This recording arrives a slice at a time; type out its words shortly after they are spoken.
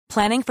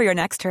Planning for your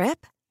next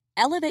trip?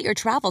 Elevate your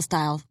travel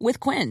style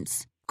with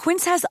Quince.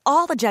 Quince has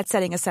all the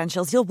jet-setting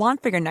essentials you'll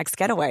want for your next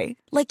getaway,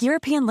 like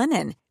European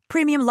linen,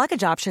 premium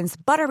luggage options,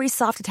 buttery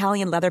soft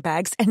Italian leather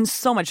bags, and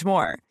so much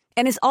more.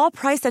 And is all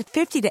priced at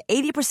 50 to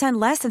 80%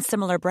 less than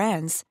similar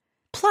brands.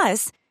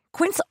 Plus,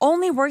 Quince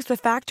only works with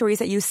factories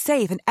that use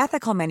safe and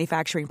ethical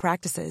manufacturing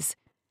practices.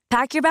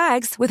 Pack your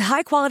bags with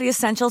high-quality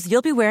essentials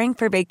you'll be wearing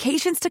for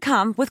vacations to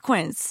come with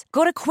Quince.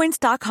 Go to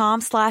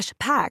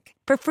quince.com/pack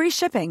for free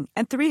shipping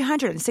and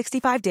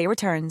 365-day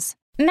returns.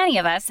 Many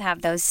of us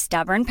have those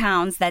stubborn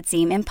pounds that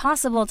seem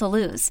impossible to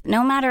lose,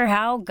 no matter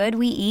how good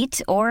we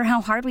eat or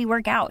how hard we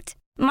work out.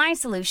 My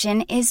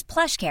solution is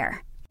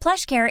PlushCare.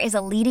 PlushCare is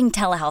a leading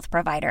telehealth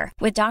provider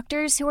with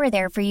doctors who are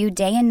there for you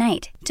day and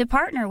night to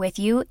partner with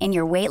you in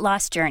your weight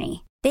loss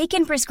journey. They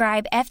can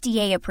prescribe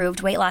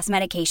FDA-approved weight loss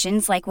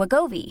medications like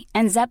Wegovy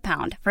and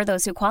Zepbound for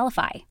those who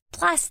qualify.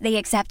 Plus, they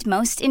accept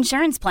most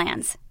insurance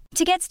plans.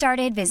 To get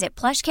started, visit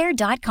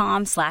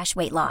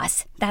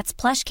plushcare.com/weightloss. That's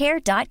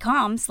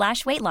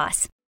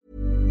plushcare.com/weightloss.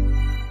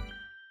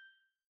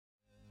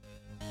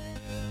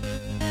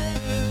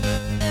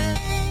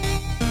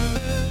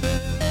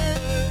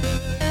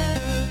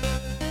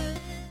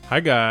 Hi,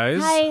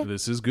 guys. Hi.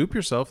 This is Goop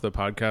Yourself, the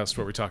podcast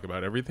where we talk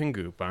about everything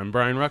Goop. I'm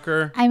Brian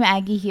Rucker. I'm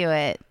Aggie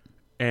Hewitt.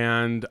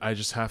 And I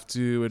just have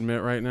to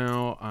admit right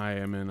now, I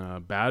am in a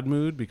bad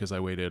mood because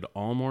I waited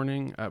all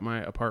morning at my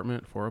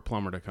apartment for a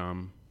plumber to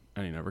come,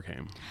 and he never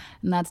came.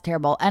 And that's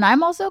terrible. And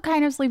I'm also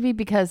kind of sleepy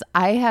because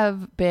I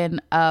have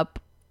been up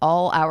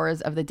all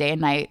hours of the day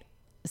and night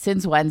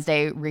since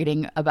Wednesday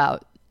reading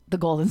about the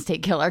Golden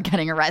State Killer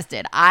getting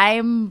arrested.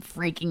 I'm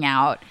freaking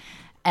out.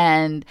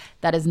 And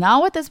that is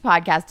not what this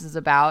podcast is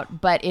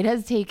about, but it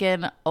has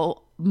taken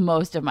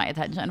most of my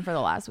attention for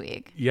the last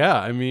week. Yeah,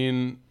 I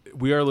mean,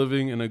 we are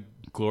living in a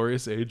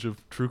glorious age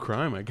of true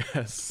crime, I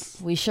guess.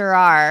 We sure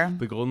are.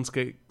 The Golden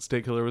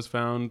State Killer was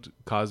found.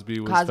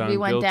 Cosby went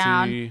guilty.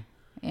 Down.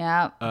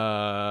 Yeah.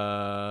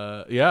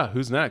 Yeah,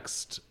 who's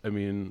next? I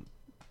mean,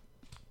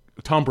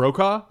 Tom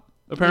Brokaw,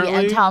 apparently. Yeah,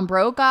 and Tom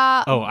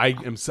Brokaw. Oh,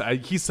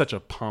 he's such a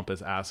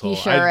pompous asshole.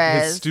 He sure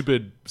is. His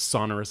stupid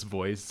sonorous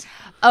voice.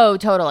 Oh,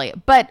 totally.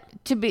 But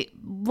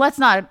let's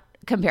not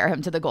compare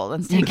him to the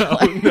Golden State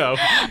Killer. No.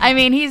 I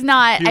mean, he's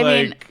not.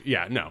 No.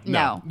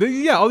 No.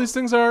 All these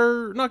things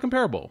are not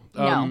comparable.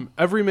 No.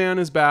 Every man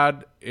is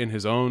bad in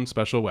his own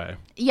special way.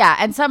 Yeah,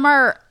 and some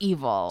are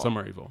evil.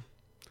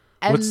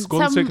 And what's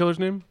Golden State Killer's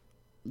name?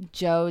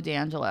 Joe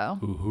D'Angelo.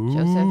 Ooh.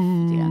 Joseph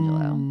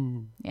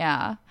D'Angelo.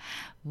 Yeah.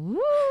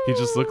 Woo. He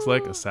just looks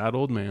like a sad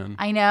old man.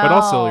 I know. But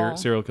all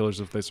serial killers,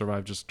 if they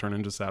survive, just turn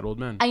into sad old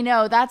men. I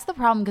know. That's the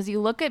problem, because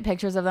you look at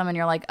pictures of them and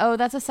you're like, oh,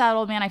 that's a sad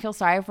old man. I feel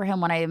sorry for him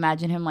when I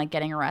imagine him like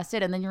getting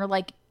arrested. And then you're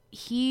like,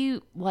 he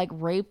like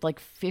raped like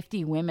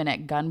 50 women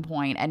at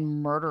gunpoint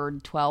and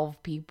murdered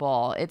 12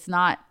 people. It's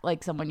not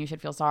like someone you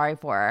should feel sorry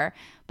for,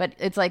 but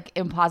it's like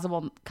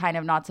impossible kind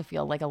of not to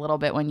feel like a little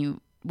bit when you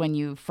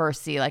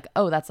first see like,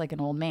 oh, that's like an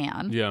old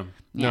man. Yeah.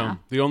 No,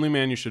 the only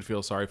man you should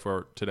feel sorry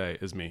for today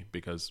is me,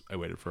 because I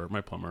waited for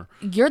my plumber.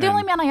 You're the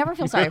only man I ever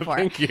feel sorry for.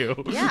 Thank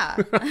you. Yeah.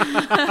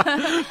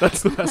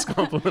 That's the best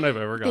compliment I've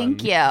ever gotten.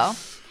 Thank you.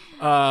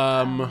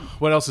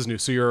 What else is new?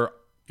 So you're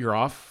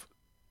off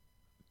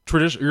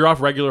you're off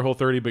regular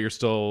Whole30, but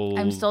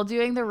I'm still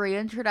doing the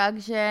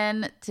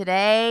reintroduction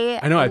today.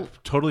 I know. I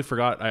totally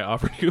forgot I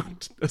offered you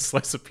a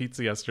slice of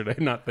pizza yesterday,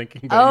 not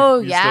thinking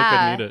that you still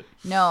couldn't eat it.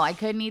 No, I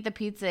couldn't eat the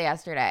pizza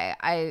yesterday.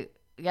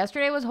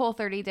 Yesterday was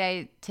Whole30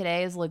 day.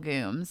 Today is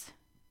legumes.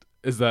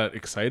 Is that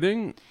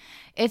exciting?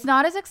 It's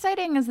not as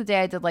exciting as the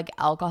day I did like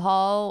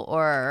alcohol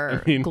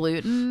or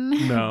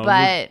gluten. No.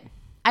 But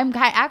I'm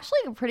actually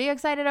pretty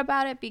excited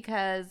about it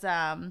because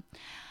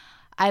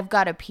I've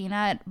got a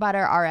peanut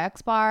butter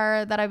RX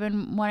bar that I've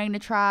been wanting to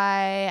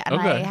try. And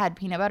I had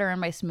peanut butter in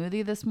my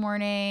smoothie this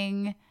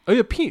morning. Oh,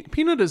 yeah.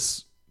 Peanut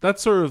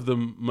that's sort of the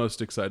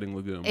most exciting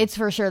legume. It's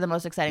for sure the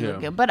most exciting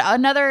legume. But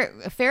another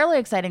fairly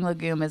exciting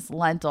legume is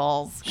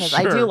lentils, because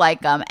I Sure. do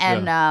like them.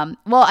 And,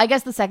 I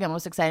guess the second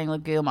most exciting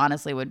legume,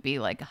 honestly, would be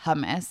like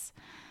hummus.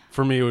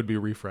 For me, it would be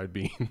refried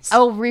beans.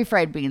 Oh,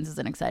 refried beans is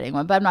an exciting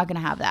one, but I'm not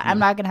going to have that. I'm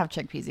not going to have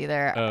chickpeas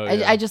either. Oh,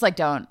 I just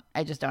don't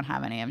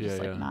have any. I'm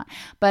just not.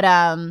 But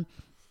I'm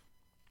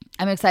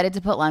excited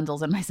to put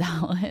lentils in my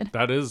salad.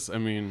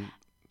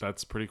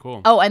 That's pretty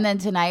cool. Oh, and then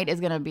tonight is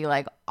going to be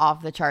like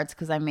off the charts,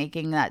 because I'm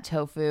making that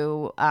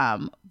tofu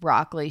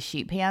broccoli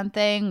sheet pan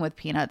thing with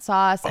peanut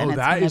sauce. And it's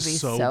that going to is be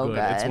so so good.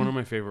 good. It's one of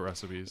my favorite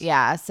recipes.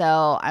 Yeah,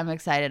 so I'm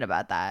excited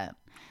about that.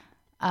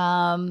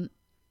 I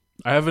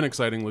have an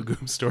exciting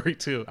legume story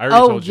too. I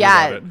already told you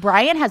about it.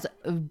 Brian has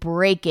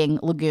breaking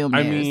legume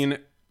news. I mean,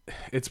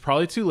 it's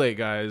probably too late,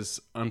 guys,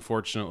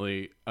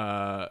 unfortunately.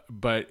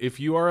 But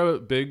if you are a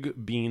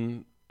big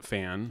bean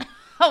fan...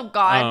 Oh,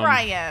 God,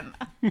 Brian.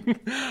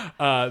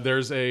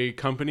 There's a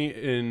company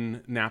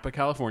in Napa,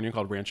 California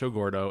called Rancho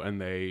Gordo,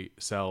 and they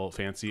sell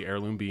fancy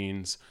heirloom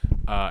beans.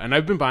 And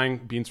I've been buying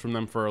beans from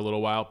them for a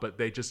little while, but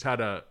they just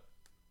had a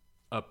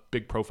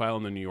big profile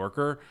in the New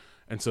Yorker,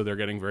 and so they're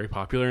getting very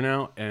popular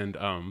now. And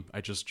I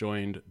just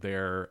joined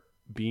their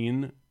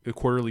bean a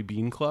quarterly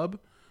bean club,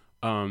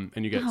 and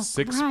you get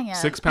Brian.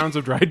 6 pounds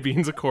of dried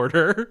beans a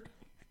quarter.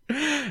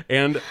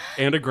 And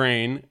a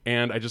grain,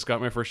 and I just got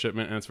my first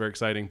shipment, and it's very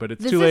exciting. But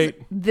it's too late.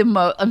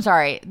 I'm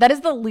sorry. That is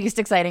the least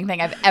exciting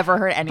thing I've ever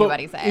heard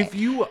anybody say. If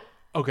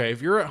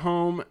you're at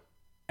home,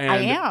 and I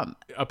am.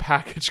 a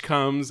package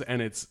comes,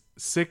 and it's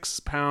 6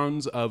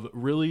 pounds of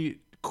really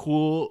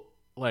cool,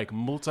 like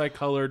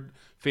multicolored,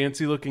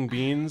 fancy-looking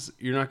beans,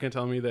 you're not going to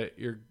tell me that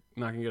you're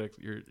not going to get.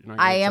 You're not.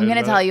 I am going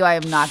to tell it? you, I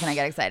am not going to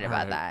get excited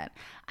about right. that.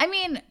 I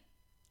mean,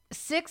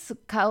 6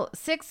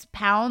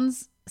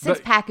 pounds.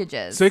 6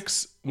 packages.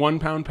 6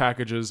 1-pound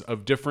packages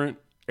of different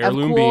Of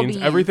heirloom cool beans.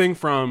 beans. Everything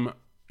from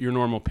your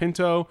normal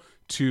pinto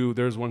to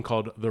there's one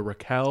called the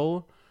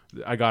Raquel.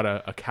 I got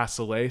a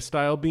cassoulet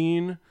style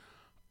bean.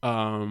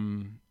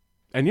 And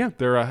yeah,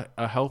 they're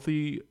a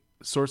healthy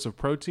source of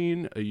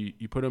protein.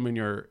 You put them in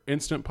your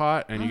Instant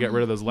Pot and you get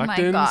rid of those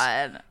lectins.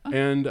 My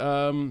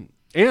God.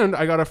 And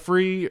I got a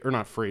free, or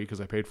not free because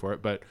I paid for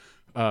it, but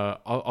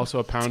also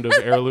a pound of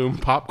heirloom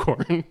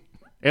popcorn.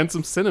 And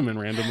some cinnamon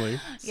randomly.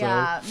 So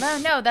Yeah.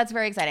 No, that's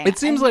very exciting. it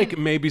seems like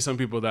maybe some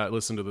people that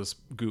listen to this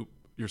Goop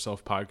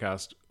Yourself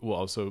podcast will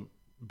also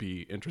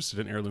be interested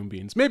in heirloom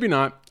beans. Maybe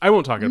not. I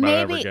won't talk about it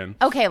ever again.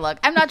 Okay, look,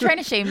 I'm not trying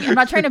to shame you. I'm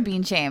not trying to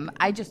bean shame.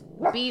 I just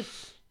beep.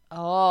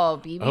 Oh,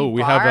 BB. Oh,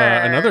 we have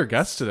another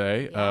guest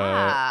today.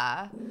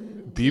 Yeah.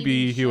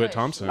 BB Hewitt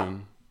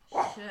Thompson.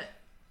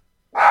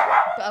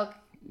 Okay.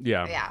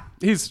 Yeah. Yeah.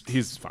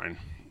 He's fine.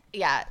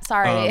 Yeah.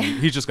 Sorry.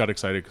 He just got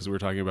excited because we were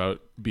talking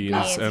about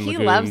beans and He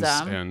legumes.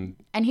 loves them.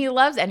 And he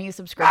loves any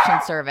subscription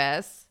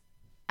service.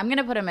 I'm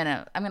gonna put him in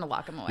I'm gonna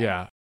lock him away.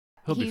 yeah,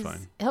 he'll be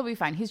fine. He'll be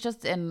fine. He's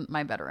just in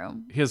my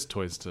bedroom. He has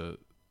toys to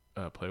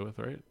play with,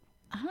 right?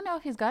 I don't know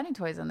if he's got any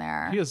toys in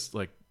there. He has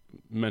like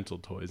mental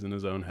toys in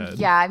his own head.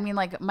 Yeah, I mean,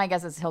 like, my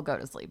guess is he'll go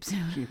to sleep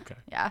soon. Okay.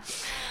 Yeah.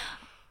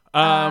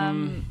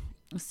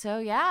 So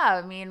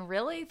yeah, I mean,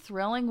 really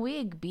thrilling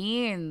week.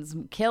 Beans,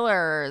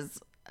 killers,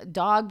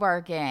 dog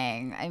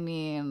barking. I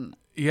mean,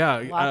 Yeah,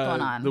 a lot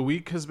going on. The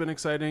week has been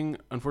exciting.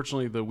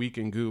 Unfortunately, the week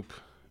in Goop,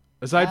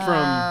 aside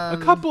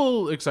from a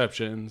couple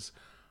exceptions,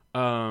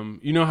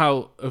 you know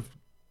how a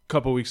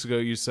couple weeks ago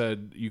you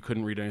said you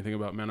couldn't read anything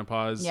about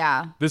menopause?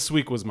 Yeah. This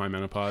week was my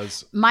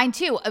menopause. Mine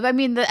too. I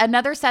mean,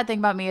 another sad thing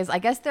about me is I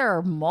guess there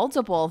are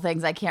multiple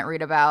things I can't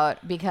read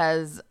about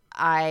because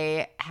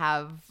I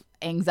have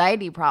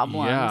anxiety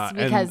problems. Yeah,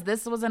 because and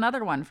this was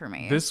another one for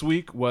me. This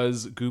week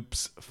was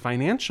Goop's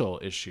financial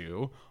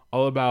issue,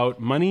 all about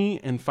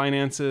money and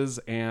finances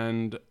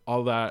and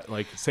all that,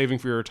 like saving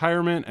for your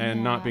retirement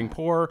and not being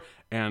poor.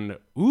 And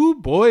ooh,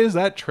 boy, is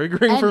that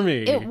triggering for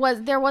me.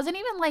 There wasn't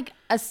even like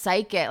a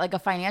psychic, like a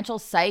financial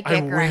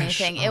psychic or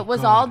wish. anything. Oh, It was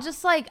God. all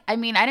just like, I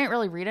mean, I didn't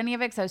really read any of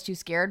it because I was too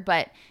scared,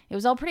 but it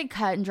was all pretty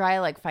cut and dry,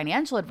 like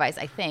financial advice,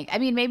 I think. I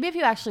mean, maybe if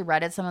you actually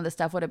read it, some of the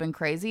stuff would have been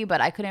crazy, but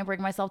I couldn't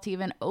bring myself to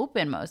even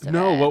open most of it.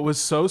 No, what was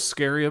so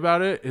scary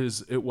about it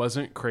is it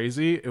wasn't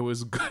crazy. It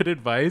was good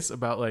advice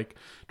about like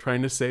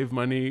trying to save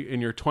money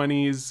in your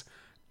 20s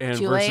and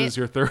Too versus late.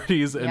 your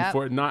 30s and Yep.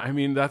 for not. I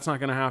mean, that's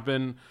not going to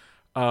happen.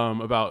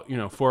 About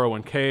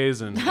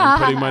 401ks and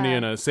putting money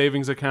in a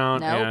savings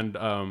account Nope.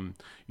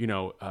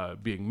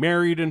 and being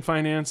married in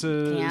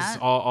finances,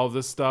 Can't. all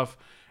this stuff.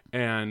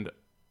 And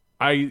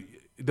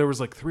there was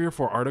like 3 or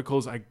 4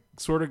 articles. I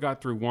sort of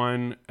got through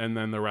one, and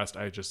then the rest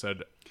I just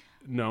said,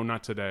 no,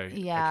 not today.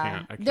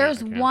 Yeah. I can't.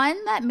 There's I can't.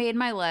 one that made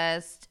my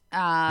list.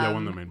 Yeah,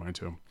 one that made mine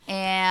too.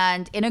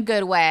 And in a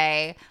good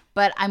way,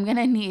 but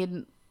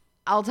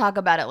I'll talk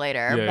about it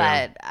later.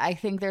 Yeah, but I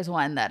think there's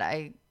one that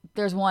I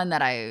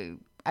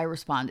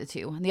responded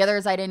to. And the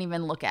others I didn't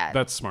even look at.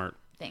 That's smart.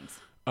 Thanks.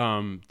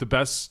 The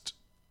best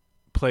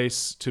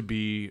place to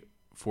be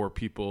for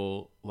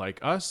people like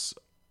us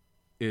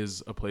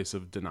is a place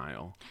of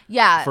denial.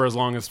 Yeah. For as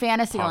long as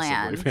Fantasy possibly.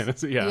 land.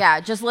 Fantasy, yeah. Yeah.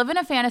 Just live in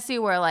a fantasy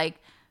where like,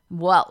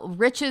 well,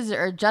 riches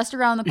are just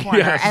around the corner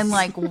Yes. and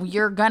like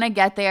you're gonna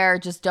get there.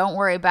 Just don't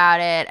worry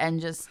about it and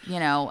just,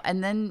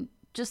 and then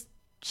just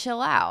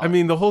chill out. I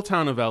mean, the whole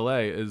town of LA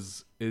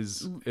is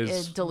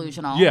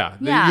delusional. Yeah,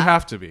 you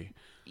have to be.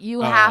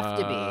 You have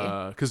to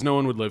be. Because no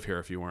one would live here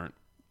if you weren't.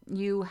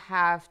 You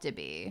have to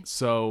be.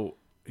 So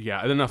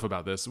yeah, enough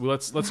about this. Well,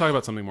 let's talk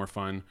about something more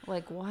fun.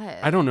 Like what?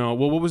 I don't know.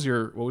 Well, what was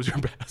your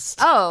best?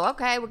 Oh,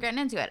 okay. We're getting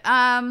into it.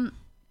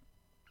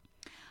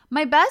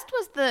 My best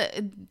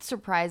was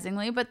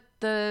surprisingly, but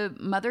the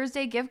Mother's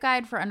Day gift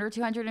guide for under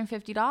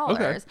 $250.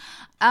 Okay.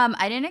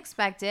 I didn't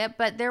expect it,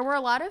 but there were a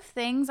lot of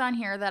things on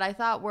here that I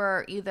thought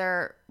were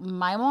either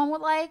my mom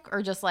would like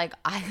or just like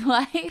I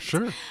liked.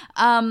 Sure.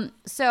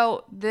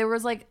 So there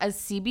was like a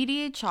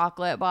CBD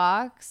chocolate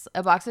box,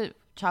 a box of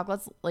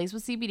chocolates laced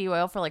with CBD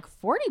oil for like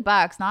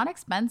 $40, not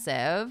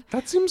expensive.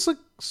 That seems like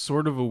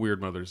sort of a weird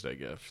Mother's Day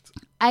gift.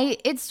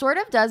 It sort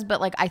of does, but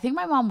like I think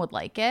my mom would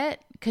like it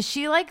because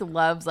she like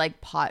loves like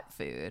pot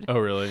food. Oh,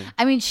 really?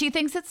 I mean, she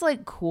thinks it's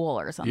like cool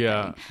or something.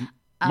 Yeah.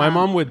 My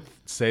mom would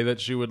say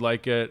that she would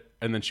like it,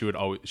 and then she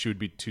would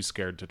be too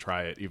scared to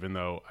try it, even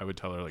though I would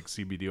tell her like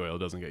CBD oil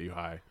doesn't get you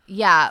high.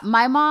 Yeah,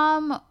 my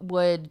mom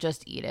would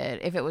just eat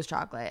it if it was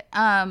chocolate.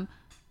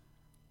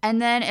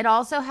 And then it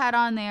also had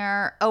on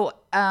there,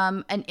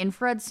 an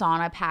infrared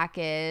sauna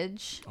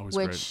package, Always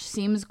which great.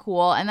 seems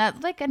cool. And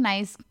that's like a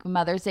nice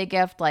Mother's Day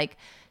gift, like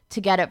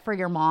to get it for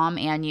your mom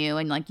and you,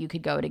 and like you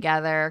could go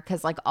together,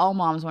 because like all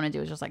moms want to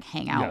do is just like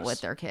hang out Yes.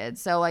 with their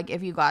kids. So like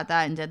if you got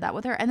that and did that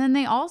with her. And then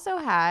they also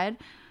had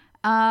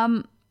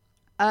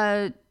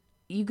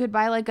you could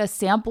buy like a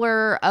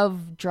sampler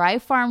of dry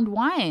farmed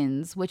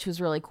wines, which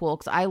was really cool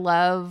because I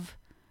love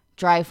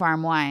dry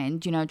farm wine.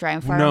 Do you know dry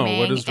farming? No,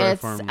 what is dry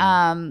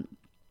farming?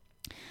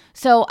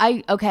 So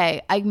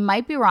I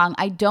might be wrong.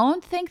 I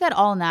don't think that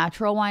all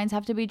natural wines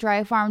have to be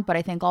dry farmed, but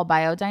I think all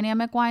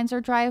biodynamic wines are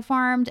dry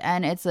farmed,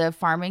 and it's a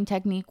farming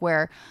technique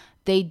where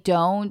they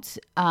don't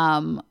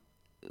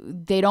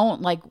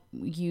like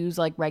use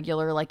like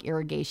regular like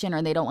irrigation,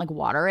 or they don't like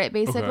water it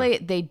basically.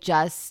 Okay. They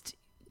just,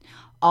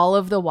 all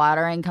of the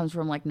watering comes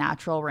from like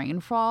natural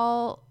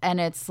rainfall, and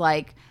it's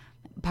like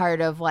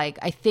part of like,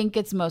 I think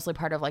it's mostly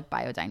part of like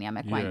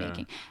biodynamic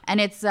winemaking. And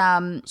it's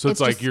So it's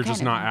like you're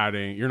just kind not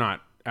of- you're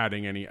not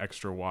adding any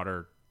extra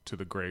water to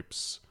the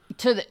grapes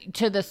to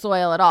the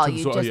soil at all. the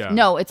You soil, just yeah.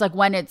 no, it's like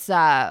when it's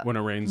when it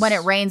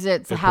rains.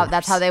 it's it how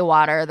that's pours. how they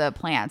water the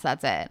plants.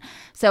 That's it.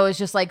 So it's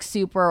just like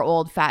super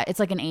old fat. It's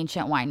like an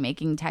ancient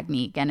winemaking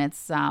technique, and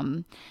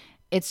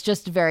it's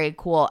just very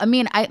cool. I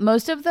mean,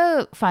 most of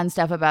the fun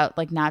stuff about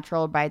like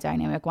natural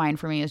biodynamic wine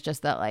for me is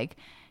just that like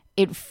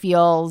it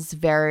feels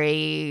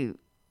very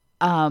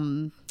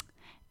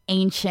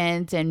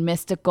ancient and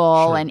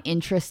mystical Sure. and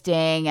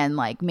interesting, and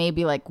like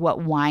maybe like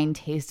what wine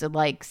tasted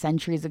like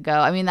centuries ago.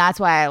 I mean, that's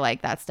why I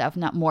like that stuff,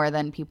 not more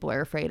than people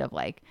are afraid of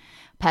like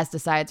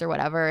pesticides or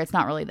whatever. It's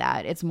not really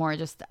that. It's more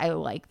just I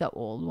like the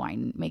old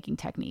wine making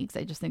techniques.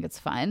 I just think it's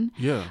fun.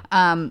 Yeah.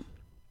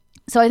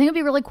 So I think it'd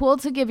be really cool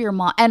to give your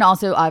mom, and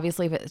also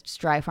obviously if it's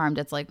dry farmed,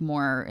 it's like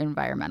more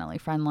environmentally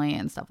friendly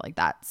and stuff like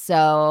that.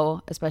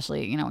 So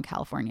especially, in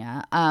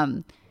California.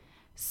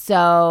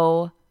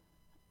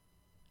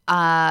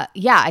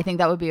 Yeah, I think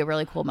that would be a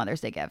really cool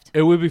Mother's Day gift.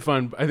 It would be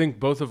fun. I think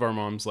both of our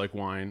moms like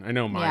wine. I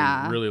know mine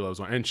Yeah. really loves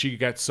wine. And she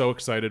gets so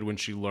excited when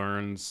she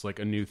learns like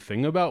a new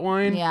thing about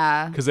wine.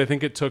 Yeah. Because I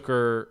think it took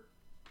her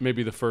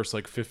maybe the first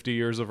like 50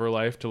 years of her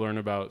life to learn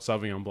about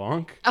Sauvignon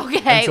Blanc. Okay.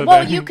 And so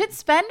Well, then- you could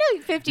spend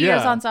 50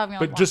 years on Sauvignon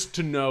But Blanc. just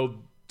to know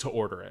to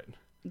order it.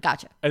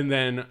 Gotcha. And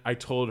then I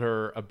told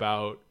her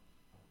about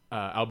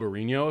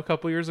Albarino a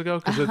couple years ago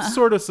because it's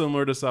sort of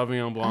similar to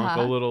Sauvignon Blanc,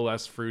 a little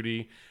less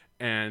fruity.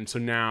 And so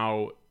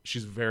now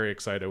she's very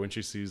excited when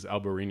she sees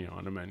Albarino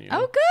on a menu.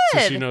 Oh, So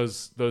good. she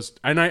knows those.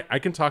 And I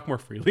can talk more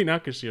freely now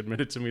because she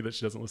admitted to me that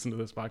she doesn't listen to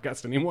this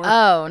podcast anymore.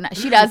 Oh, no,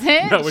 she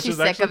doesn't? No, which She's is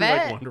sick actually of it?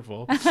 like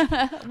wonderful.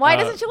 Why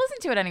doesn't she listen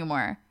to it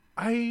anymore?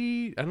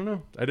 I don't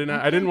know. I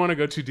didn't want to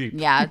go too deep.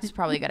 Yeah, it's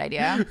probably a good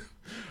idea.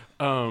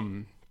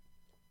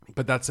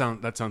 But that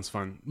sounds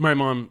fun. My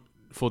mom,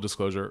 full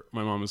disclosure,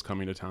 my mom is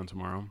coming to town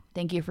tomorrow.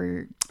 Thank you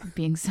for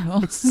being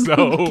so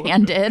So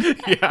candid.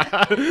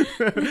 Yeah.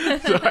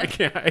 So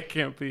I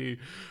can't be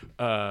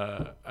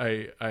I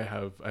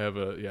have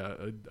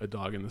a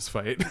dog in this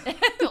fight.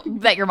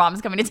 That your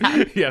mom's coming to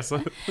town. Yes.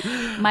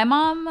 My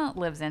mom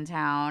lives in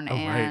town. Oh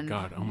and my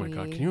god. Oh my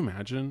god. Can you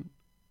imagine?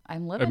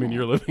 I'm living I mean, it.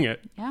 you're living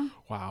it. Yeah.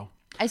 Wow.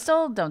 I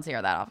still don't see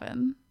her that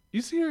often.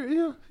 You see her?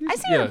 Yeah. I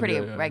see her pretty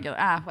regular.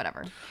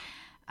 Whatever.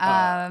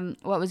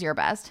 What was your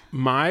best?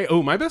 My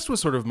best was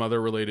sort of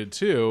mother related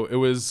too. It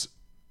was,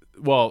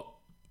 well,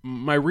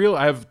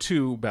 I have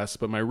two bests,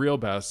 but my real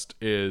best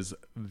is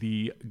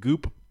the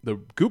Goop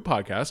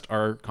podcast,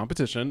 our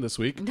competition this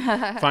week.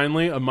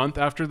 Finally, a month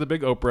after the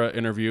big Oprah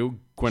interview,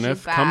 Gwyneth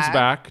She's comes back.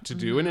 back to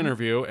do an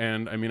interview.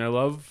 And I mean, I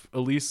love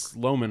Elise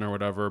Lohman or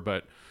whatever,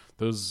 but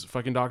those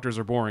fucking doctors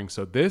are boring.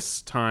 So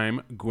this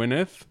time,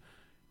 Gwyneth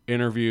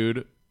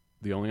interviewed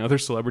the only other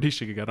celebrity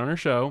she could get on her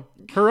show,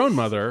 her own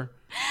mother,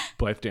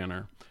 Blythe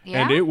Danner.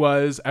 Yeah? And it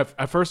was,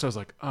 at first I was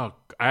like, oh,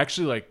 I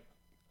actually like,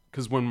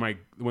 because when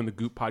the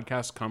Goop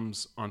podcast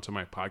comes onto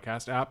my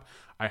podcast app,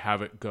 I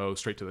have it go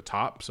straight to the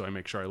top, so I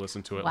make sure I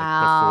listen to it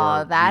Wow,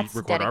 like before that's we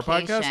record our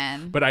dedication.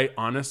 podcast. But I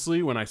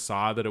honestly, when I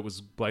saw that it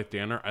was Blythe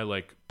Danner, I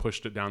like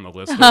pushed it down the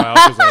list a while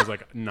because I was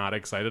like not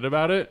excited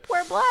about it.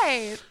 Poor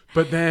Blythe.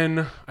 But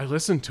then I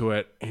listened to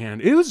it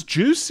and it was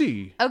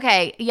juicy.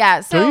 Okay,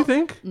 yeah. So Don't you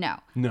think? No.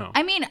 No.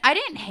 I mean, I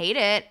didn't hate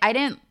it.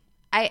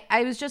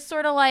 I was just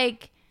sort of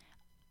like,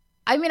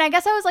 I mean, I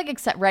guess I was like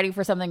ready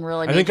for something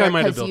really I think I major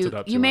might have 'cause built it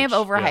up You too may have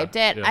much. overhyped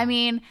Yeah, it. yeah. I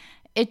mean,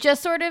 it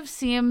just sort of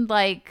seemed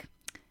like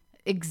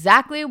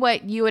exactly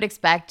what you would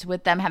expect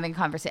with them having a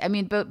conversation. I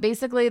mean, but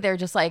basically they're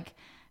just like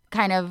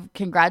kind of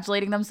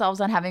congratulating themselves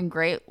on having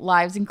great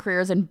lives and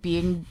careers and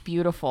being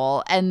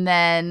beautiful. And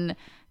then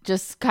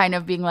just kind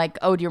of being like,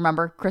 oh, do you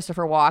remember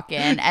Christopher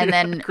Walken? And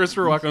then,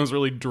 Christopher Walken was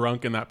really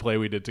drunk in that play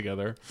we did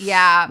together.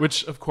 yeah.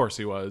 Which of course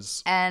he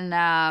was.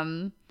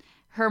 And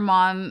her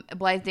mom,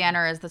 Blythe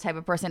Danner, is the type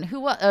of person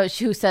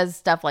who says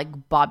stuff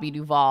like Bobby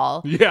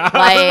Duvall. Yeah.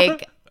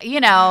 Like,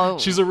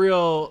 She's a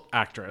real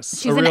actress.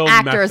 She's a an real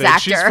actor's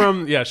method. She's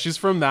actor. she's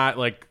from that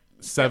like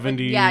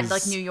 70s. Yeah,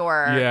 like New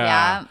York.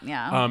 Yeah.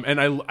 And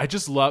I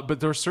just love, but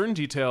there are certain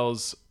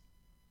details,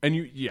 and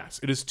yes,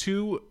 it is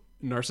too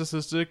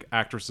narcissistic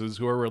actresses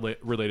who are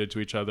related to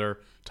each other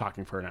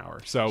talking for an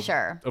hour. So,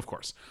 Sure. of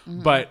course.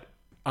 But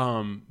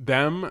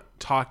them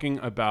talking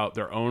about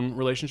their own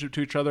relationship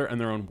to each other and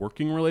their own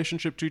working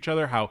relationship to each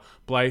other, how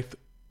Blythe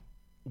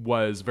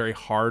was very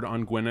hard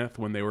on Gwyneth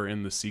when they were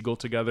in the Siegel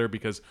together,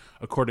 because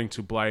according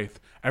to Blythe,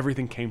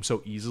 everything came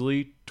so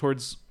easily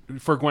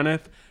for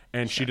Gwyneth,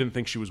 and she didn't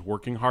think she was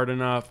working hard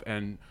enough,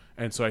 and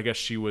so I guess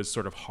she was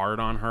sort of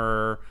hard on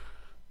her.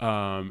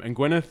 And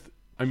Gwyneth,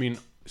 I mean,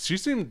 she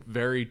seemed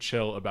very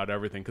chill about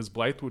everything, because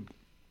Blythe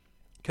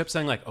kept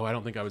saying like, "Oh, I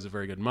don't think I was a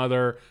very good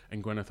mother,"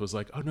 and Gwyneth was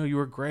like, "Oh no, you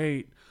were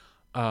great."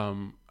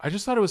 I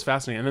just thought it was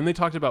fascinating. And then they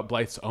talked about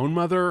Blythe's own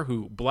mother,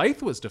 who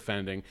Blythe was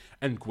defending,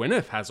 and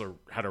Gwyneth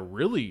had a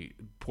really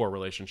poor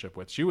relationship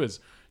with. She was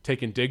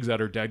taking digs at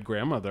her dead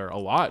grandmother a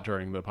lot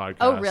during the podcast.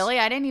 Oh, really?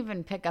 I didn't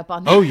even pick up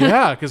on that. Oh,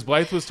 yeah, because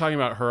Blythe was talking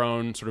about her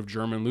own sort of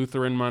German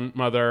Lutheran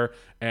mother,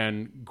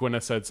 and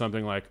Gwyneth said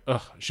something like,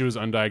 "Ugh, she was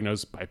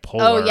undiagnosed bipolar."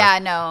 Oh, yeah,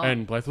 no.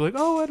 And Blythe was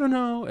like, "Oh, I don't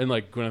know," and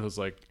like Gwyneth was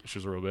like, "She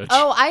was a real bitch."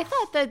 Oh, I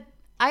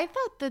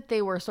thought that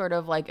they were sort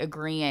of like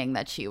agreeing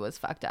that she was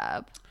fucked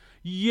up.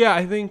 Yeah,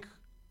 I think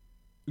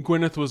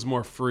Gwyneth was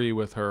more free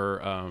with her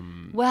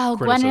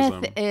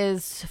criticism. Gwyneth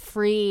is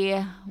free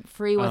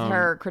with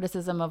her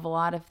criticism of a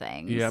lot of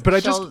things. Yeah,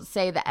 but she'll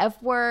say the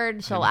F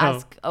word. She'll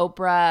ask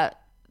Oprah,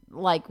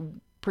 like,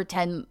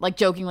 pretend, like,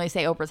 jokingly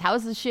say Oprah's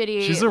house is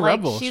shitty. She's a like,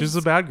 rebel. She's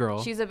a bad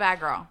girl. She's a bad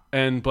girl.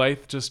 And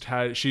Blythe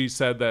she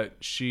said that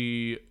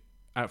she,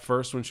 at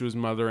first when she was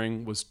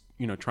mothering, was,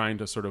 trying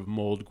to sort of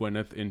mold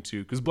Gwyneth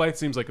into, because Blythe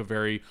seems like a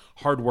very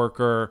hard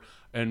worker,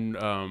 and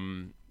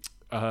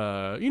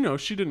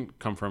she didn't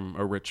come from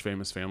a rich,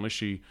 famous family.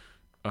 She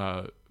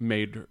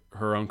made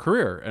her own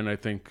career, and I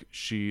think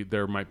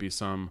there might be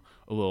a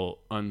little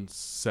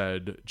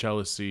unsaid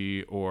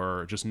jealousy,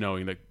 or just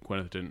knowing that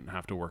Gwyneth didn't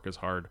have to work as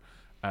hard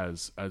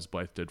as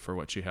Blythe did for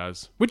what she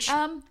has, which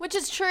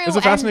is true. Is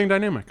a fascinating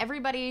dynamic.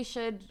 Everybody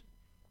should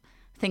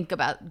think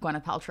about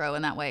Gwyneth Paltrow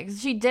in that way, because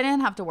she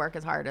didn't have to work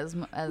as hard as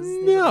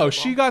no,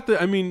 she got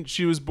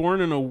she was born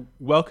in a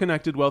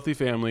well-connected, wealthy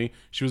family.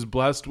 She was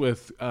blessed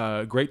with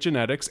great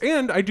genetics,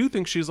 and I do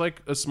think she's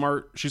like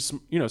she's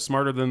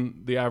smarter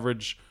than the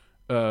average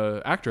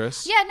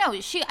actress. Yeah, no,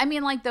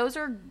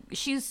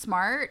 she's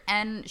smart,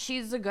 and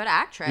she's a good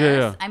actress.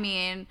 Yeah. I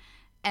mean,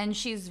 and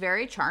she's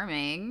very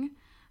charming,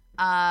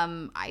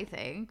 I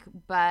think,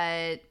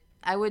 but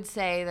I would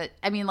say that,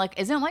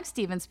 isn't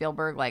Steven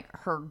Spielberg like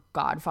her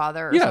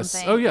godfather or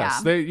something? Oh,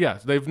 yes. Yeah.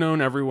 They've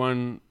known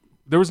everyone.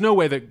 There was no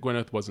way that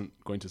Gwyneth wasn't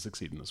going to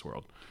succeed in this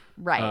world.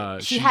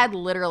 Right. She had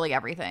literally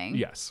everything.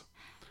 Yes.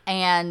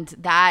 And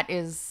that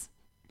is,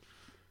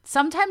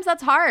 sometimes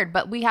that's hard,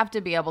 but we have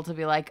to be able to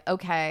be like,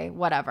 okay,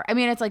 whatever. I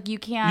mean, it's like you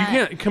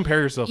can't compare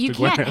yourself to Gwyneth.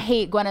 You can't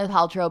hate Gwyneth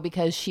Paltrow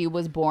because she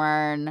was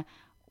born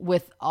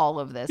with all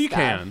of this you stuff.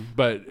 Can,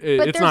 but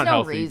it's not no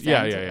healthy. Reason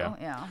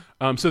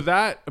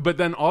Yeah. But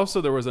then also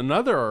there was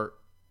another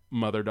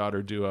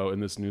mother-daughter duo in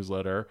this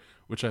newsletter,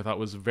 which I thought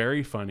was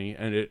very funny,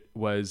 and it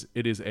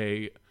is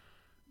a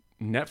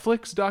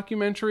Netflix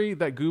documentary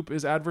that Goop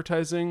is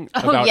advertising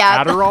about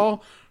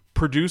Adderall,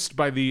 produced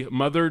by the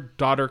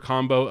mother-daughter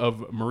combo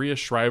of Maria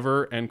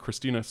Shriver and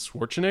Christina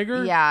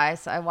Schwarzenegger. Yeah,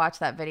 I watched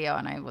that video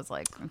and I was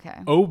like, okay.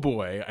 Oh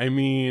boy. I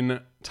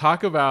mean, I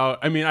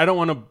don't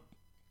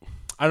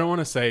want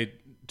to say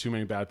too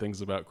many bad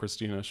things about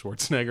Christina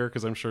Schwarzenegger,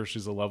 because I'm sure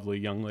she's a lovely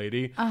young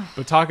lady.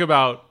 But talk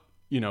about,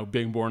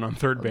 being born on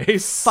third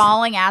base.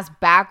 Falling ass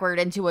backward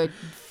into a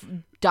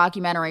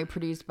documentary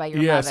produced by your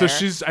mother. Yeah, so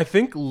I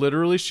think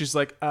literally she's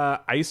like,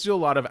 I used to do a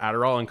lot of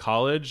Adderall in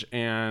college,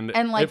 and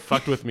it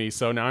fucked with me.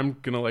 So now I'm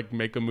going to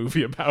make a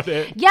movie about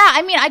it. Yeah,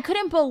 I mean, I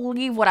couldn't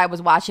believe what I was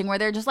watching, where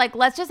they're just like,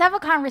 let's just have a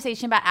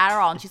conversation about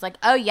Adderall. And she's like,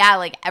 oh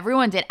yeah,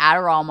 everyone did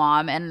Adderall,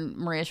 Mom. And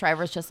Maria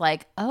Shriver's just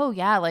like, oh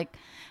yeah,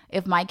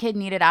 if my kid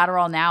needed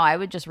Adderall now, I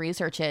would just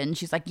research it. And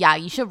she's like, yeah,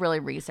 you should really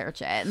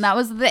research it. And that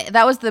was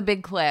the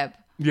big clip.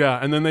 Yeah.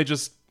 And then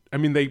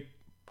they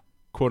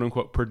quote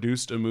unquote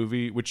produced a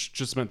movie, which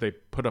just meant they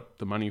put up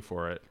the money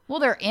for it.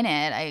 Well, they're in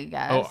it, I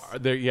guess. Oh,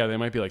 they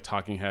might be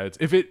talking heads.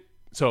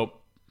 So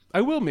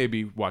I will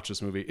maybe watch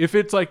this movie. If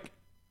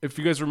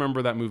you guys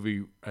remember that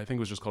movie, I think it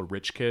was just called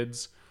Rich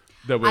Kids.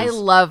 I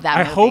love that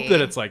movie. I hope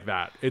that it's like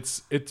that.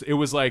 It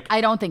was like,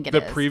 I don't think it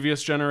is. The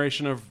previous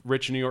generation of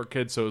rich New York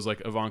kids. So it was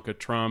like Ivanka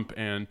Trump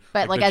and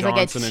as a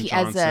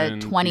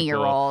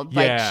 20-year-old,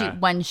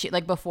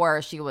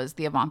 before she was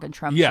the Ivanka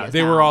Trump. Yeah,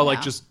 they were all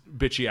just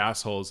bitchy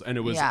assholes, and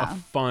it was a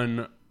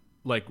fun,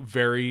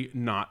 very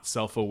not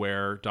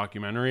self-aware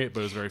documentary,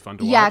 but it was very fun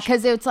to watch. Yeah,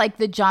 because it's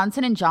the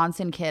Johnson &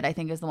 Johnson kid, I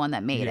think, is the one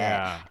that made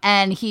it.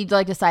 And he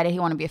decided he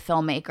wanted to be a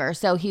filmmaker.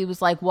 So he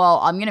was like, well,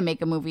 I'm going to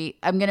make a movie.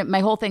 My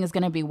whole thing is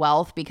going to be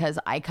wealth, because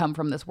I come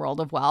from this world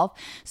of wealth.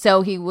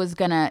 So he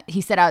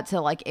set out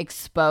to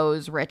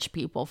expose rich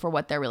people for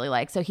what they're really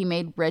like. So he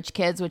made Rich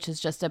Kids, which is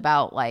just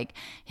about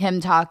him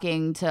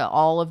talking to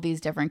all of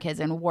these different kids.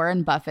 And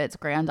Warren Buffett's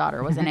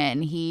granddaughter was in it.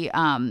 And he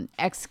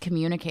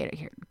excommunicated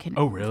her.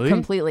 Oh, really?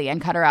 Completely. And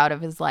cut her out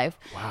of his life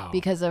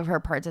because of her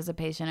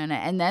participation in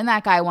it. And then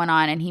that guy went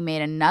on and he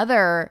made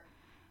another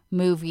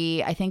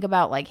movie. I think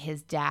about like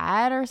his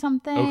dad or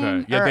something.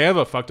 Okay. Yeah, they have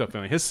a fucked up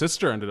family. His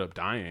sister ended up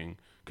dying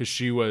because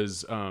she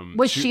was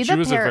was she the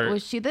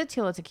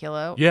Tila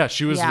Tequila? Yeah,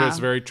 she was this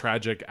very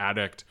tragic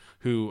addict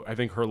who I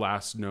think her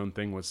last known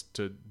thing was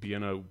to be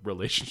in a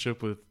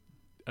relationship with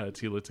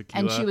Tila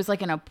Tequila. And she was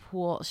like in a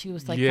pool. She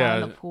was like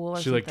in the pool or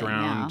she something. like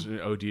drowned and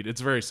OD'd.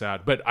 It's very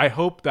sad. But I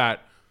hope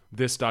that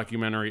this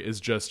documentary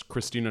is just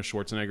Christina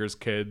Schwarzenegger's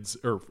kids,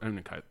 or I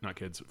mean, not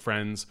kids,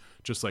 friends,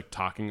 just like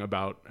talking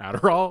about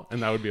Adderall,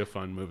 and that would be a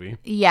fun movie.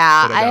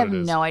 Yeah, I have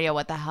no idea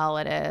what the hell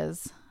it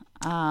is.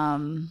 But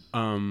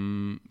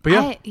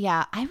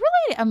yeah, I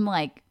really am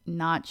like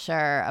not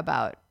sure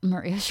about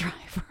Maria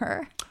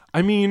Shriver.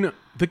 I mean,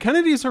 the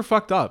Kennedys are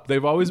fucked up.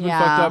 They've always been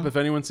fucked up. If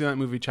anyone's seen that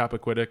movie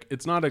Chappaquiddick,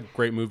 it's not a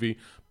great movie,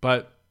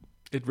 but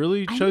it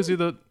really shows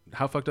you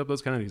how fucked up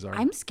those Kennedys are.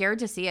 I'm scared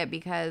to see it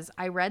because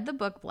I read the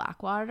book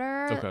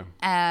Blackwater,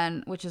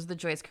 which is the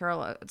Joyce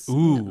Carol Oates.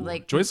 Ooh,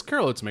 like Joyce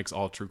Carol Oates makes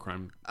all true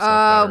crime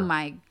stuff better.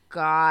 My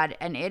God.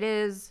 And it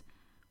is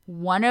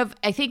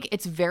I think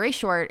it's very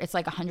short. It's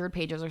like 100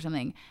 pages or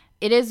something.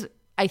 It is,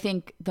 I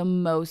think, the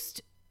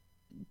most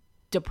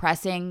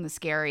depressing,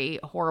 scary,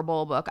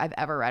 horrible book I've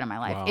ever read in my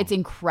life. Wow. It's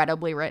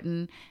incredibly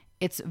written.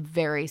 It's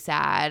very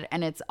sad.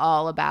 And it's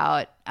all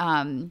about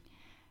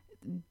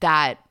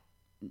that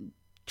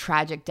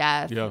tragic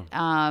death. Yeah.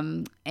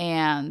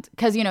 And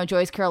because,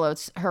 Joyce Carol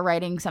Oates, her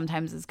writing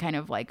sometimes is kind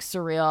of like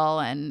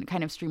surreal and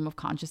kind of stream of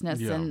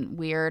consciousness and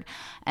weird.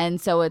 And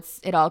so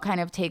it all kind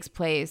of takes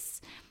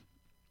place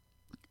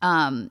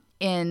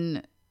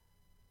within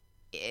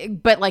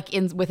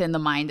the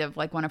mind of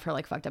like one of her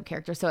like fucked up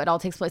characters. So it all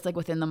takes place like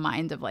within the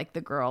mind of like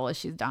the girl as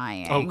she's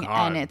dying. Oh,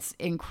 God. And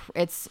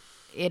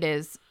it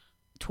is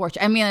torture.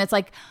 I mean, it's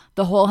like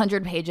the whole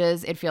 100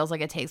 pages. It feels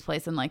like it takes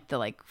place in like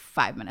the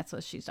 5 minutes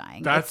as she's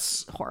dying.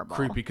 That's it's horrible.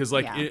 Creepy because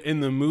in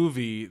the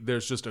movie,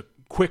 there's just a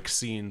quick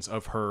scenes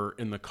of her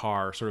in the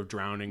car, sort of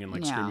drowning and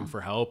like screaming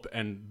for help,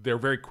 and they're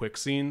very quick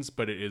scenes,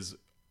 but it is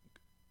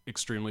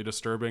extremely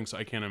disturbing. So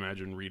I can't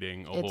imagine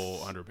reading a whole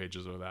 100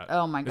 pages of that.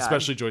 Oh my God.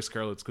 Especially Joyce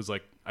Carol Oates, because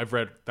like I've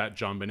read that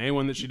John Bonet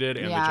one that she did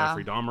and the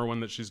Jeffrey Dahmer one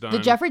that she's done. The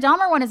Jeffrey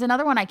Dahmer one is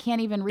another one I can't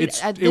even read.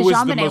 It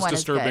was the most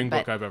disturbing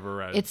book I've ever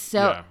read. It's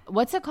so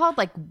what's it called?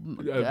 Like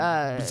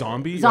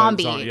Zombie?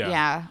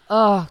 Yeah.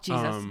 Oh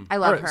Jesus. I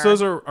love her. So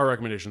those are our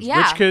recommendations.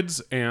 Yeah. Rich Kids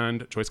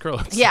and Joyce Carol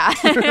Oates. Yeah.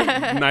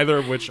 Neither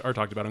of which are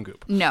talked about on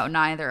Goop. No,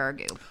 neither are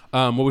Goop.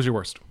 What was your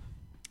worst?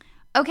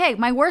 Okay,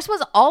 my worst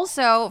was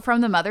also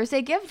from the Mother's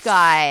Day gift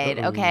guide.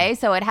 Uh-oh. Okay,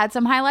 so it had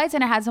some highlights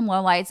and it had some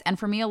lowlights. And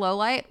for me, a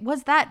lowlight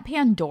was that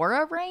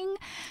Pandora ring.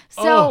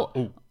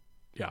 So,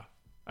 yeah.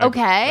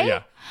 Okay.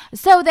 Yeah.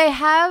 So they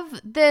have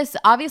this,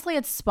 obviously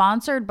it's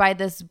sponsored by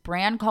this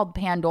brand called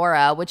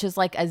Pandora, which is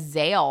like a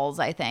Zales,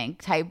 I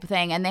think, type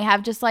thing. And they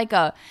have just like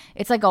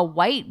it's like a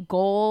white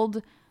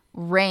gold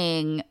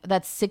ring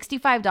that's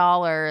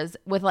 $65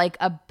 with like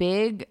a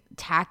big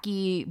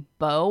tacky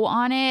bow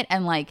on it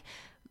and like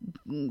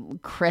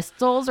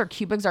crystals or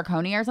cubic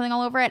zirconia or something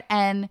all over it,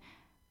 and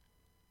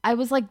I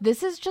was like,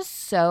 this is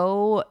just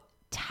so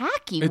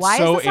tacky. It's why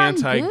so is this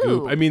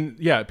anti-Goop? I mean,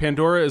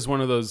 Pandora is one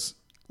of those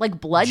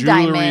like blood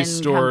jewelry diamond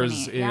stores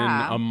company. in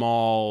a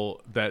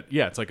mall that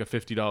it's like a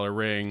 $50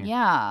 ring.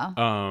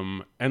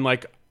 And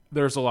like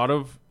there's a lot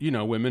of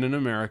women in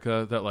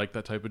America that like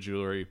that type of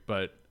jewelry,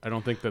 but I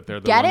don't think that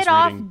they're the Get ones it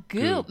off reading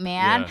Goop,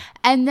 man. Yeah.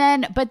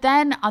 And but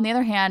then on the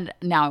other hand,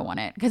 now I want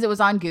it because it was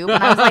on Goop,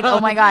 and I was like,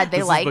 oh my God, they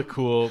this like is the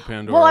cool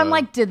Pandora. Well, I'm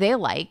like, do they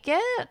like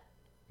it?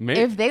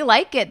 Maybe. If they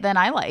like it, then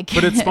I like it.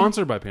 But it's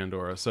sponsored by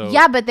Pandora, so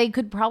yeah. But they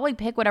could probably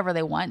pick whatever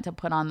they want to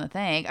put on the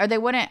thing, or they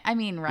wouldn't. I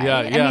mean, right? Yeah,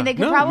 I mean, they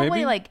could probably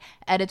maybe. like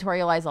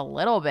editorialize a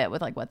little bit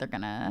with like what they're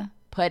gonna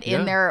put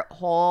in their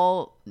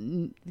whole,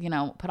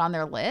 put on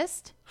their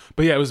list.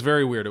 But yeah, it was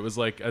very weird. It was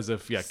like as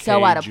if so K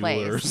out of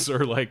Jewelers place.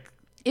 Or like.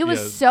 It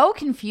was so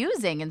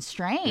confusing and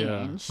strange.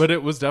 Yeah. But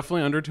it was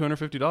definitely under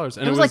 $250.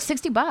 And it was like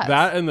 $60.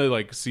 That and the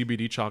like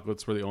CBD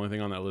chocolates were the only thing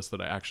on that list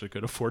that I actually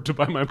could afford to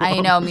buy my mom. I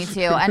know, me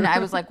too. And I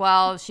was like,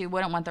 well, she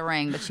wouldn't want the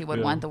ring, but she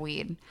would want the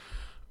weed.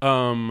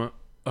 Oh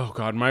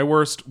God, my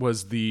worst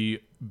was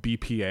the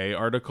BPA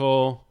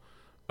article.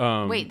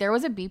 Wait, there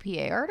was a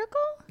BPA article?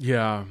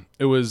 Yeah,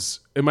 it was.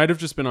 It might have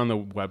just been on the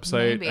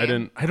website.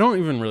 Maybe. I don't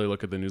even really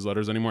look at the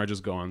newsletters anymore. I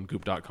just go on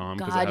goop.com.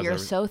 God, you're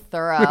so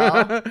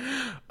thorough.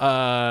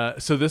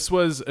 So this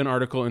was an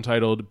article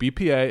entitled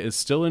 "BPA is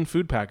still in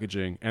food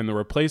packaging, and the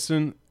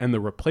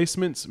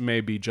replacements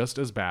may be just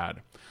as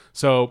bad."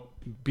 So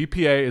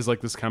BPA is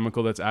like this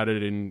chemical that's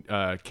added in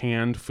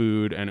canned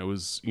food, and it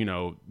was,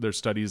 there's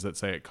studies that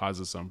say it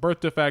causes some birth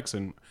defects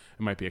and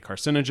it might be a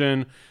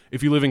carcinogen.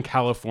 If you live in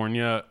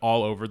California,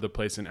 all over the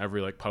place in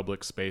every like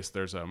public space,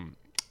 there's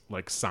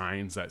like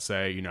signs that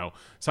say,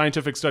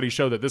 scientific studies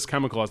show that this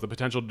chemical has the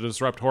potential to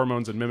disrupt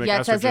hormones and mimic estrogen.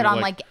 Yeah, it says it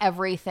on like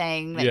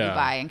everything that you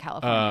buy in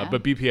California.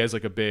 But BPA is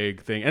like a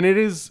big thing, and it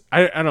is.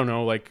 I don't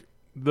know, like.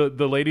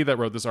 The lady that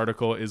wrote this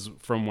article is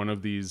from one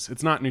of these,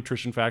 it's not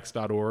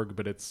nutritionfacts.org,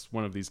 but it's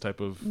one of these type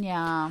of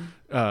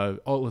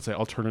let's say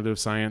alternative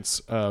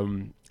science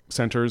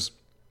centers.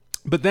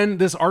 But then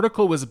this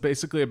article was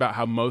basically about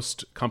how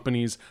most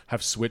companies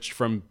have switched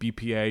from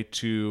BPA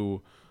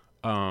to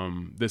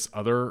this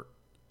other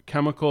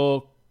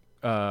chemical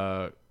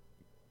that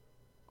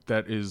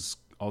is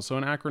also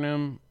an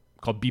acronym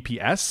called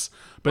BPS.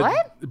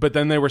 But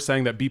then they were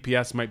saying that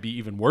BPS might be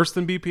even worse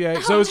than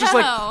BPA. So it's just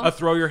like a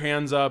throw your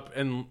hands up.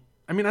 And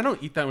I mean, I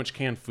don't eat that much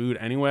canned food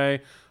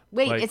anyway.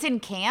 Wait, like, it's in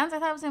cans? I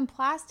thought it was in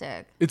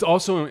plastic.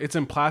 It's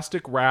in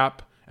plastic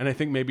wrap. And I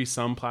think maybe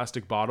some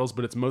plastic bottles,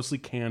 but it's mostly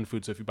canned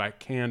food. So if you buy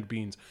canned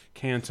beans,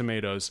 canned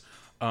tomatoes,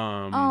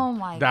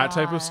 that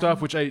type of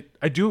stuff, which I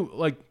do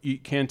like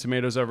eat canned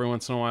tomatoes every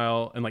once in a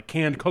while, and like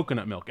canned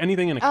coconut milk,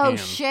 anything in a can. Oh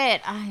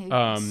shit!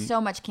 So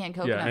much canned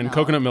coconut milk. Yeah, and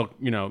coconut milk,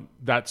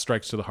 that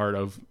strikes to the heart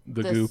of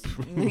the goop.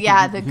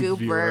 Yeah, the goop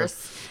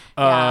verse.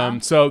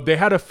 So they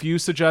had a few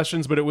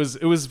suggestions, but it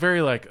was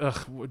very like,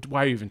 ugh,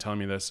 why are you even telling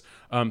me this?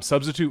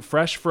 Substitute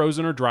fresh,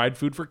 frozen, or dried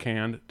food for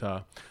canned.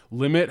 Duh.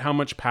 Limit how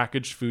much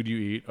packaged food you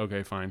eat.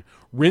 Okay, fine.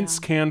 Rinse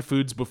canned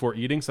foods before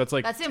eating. So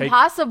that's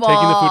impossible.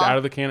 Taking the food out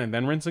of the can and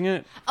then rinsing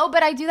it. Oh,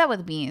 but I do that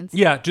with beans.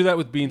 Yeah, do that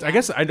with beans. Yeah. I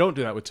guess I don't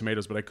do that with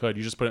tomatoes, but I could.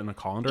 You just put it in a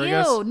colander, I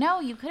guess. No,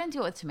 you couldn't do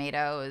it with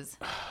tomatoes.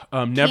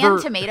 Never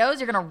canned tomatoes,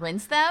 you're going to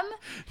rinse them?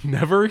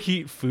 Never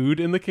heat food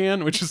in the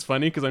can, which is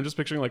funny because I'm just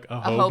picturing like a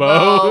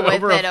hobo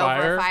over a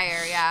fire.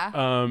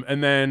 Yeah.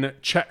 And then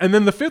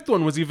the fifth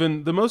one was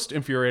even the most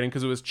infuriating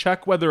because it was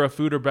check whether a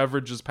food or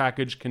beverage's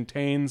package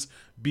contains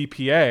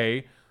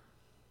BPA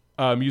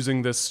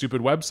using this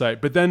stupid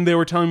website. But then they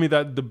were telling me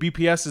that the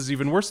BPS is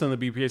even worse than the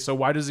BPA. So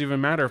why does it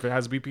even matter if it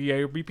has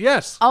BPA or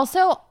BPS?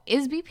 Also,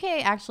 is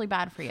BPA actually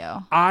bad for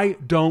you? I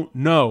don't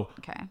know.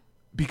 Okay.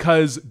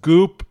 Because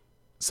Goop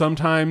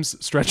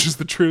sometimes stretches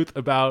the truth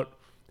about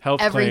health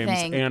claims.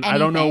 And anything. I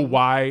don't know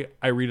why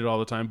I read it all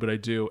the time, but I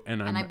do.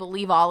 And I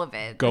believe all of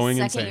it. Going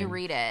the insane. Second you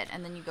read it,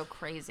 and then you go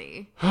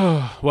crazy.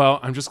 Well,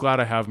 I'm just glad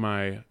I have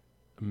my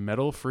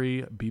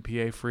metal-free,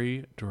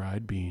 BPA-free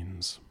dried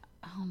beans.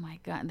 Oh my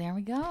God, there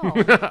we go.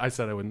 I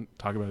said I wouldn't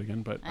talk about it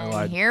again, but I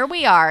lied. Here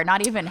we are,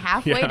 not even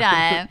halfway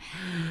done.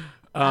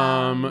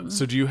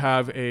 So do you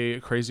have a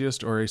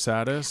craziest or a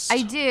saddest?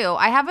 I do.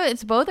 I have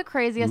it's both a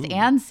craziest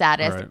and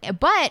saddest,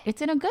 but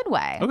it's in a good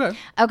way.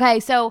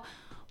 Okay, so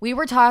we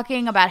were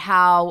talking about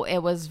how it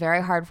was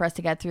very hard for us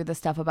to get through the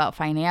stuff about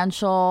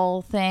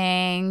financial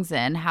things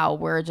and how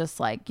we're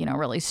just like,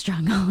 really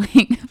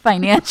struggling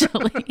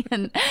financially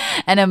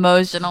and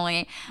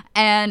emotionally.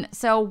 And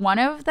so one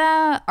of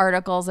the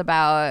articles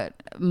about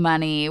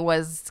money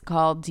was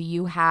called, Do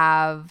you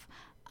have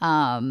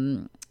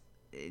financial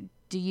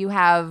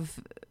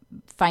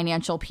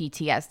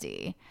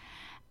PTSD?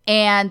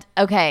 And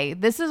okay,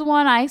 this is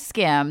one I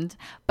skimmed,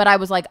 but I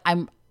was like,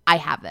 I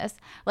have this.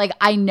 Like,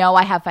 I know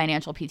I have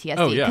financial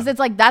PTSD because it's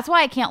like, that's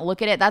why I can't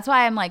look at it. That's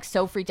why I'm like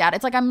so freaked out.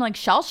 It's like, I'm like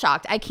shell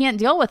shocked. I can't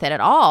deal with it at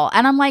all.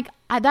 And I'm like,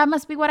 that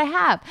must be what I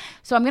have.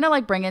 So I'm going to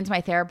like bring it into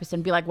my therapist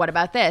and be like, what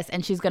about this?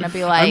 And she's going to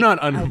be like, I'm not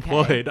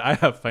unemployed. Okay. I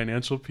have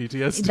financial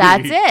PTSD.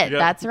 That's it. Yeah.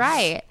 That's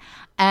right.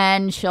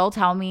 And she'll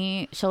tell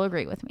me, she'll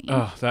agree with me.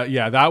 Oh,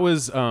 that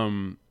was,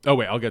 oh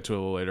wait, I'll get to it a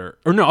little later.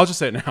 Or no, I'll just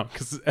say it now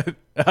because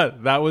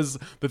that was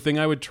the thing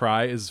I would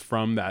try is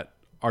from that.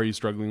 Are you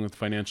struggling with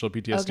financial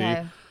PTSD?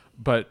 Okay.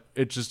 But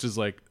it just is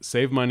like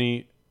save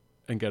money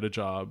and get a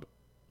job.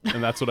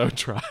 And that's what I would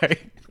try.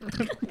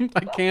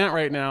 I can't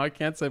right now. I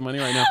can't save money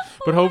right now.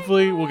 But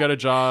hopefully we'll get a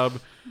job.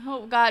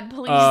 Oh God,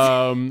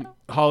 please.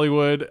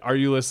 Hollywood, are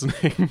you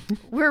listening?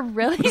 We're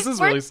really This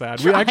is really sad.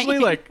 Trying. We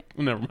actually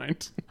never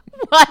mind.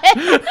 What?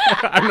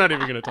 I'm not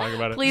even gonna talk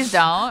about it. Please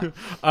don't.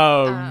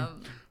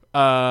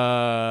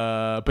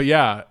 But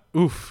yeah,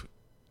 oof.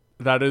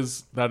 That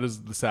is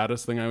the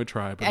saddest thing I would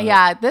try.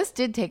 But this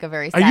did take a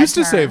very sad I used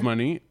to turn. save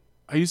money.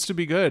 I used to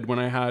be good when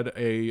I had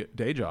a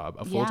day job,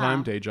 a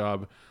full-time day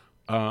job.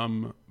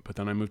 But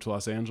then I moved to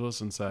Los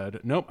Angeles and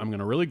said, nope, I'm going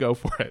to really go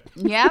for it.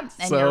 Yep,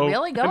 and you're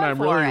really going for it.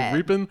 And I'm really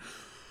reaping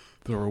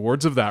the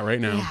rewards of that right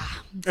now. Yeah,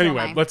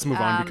 anyway, let's move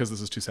on because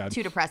this is too sad.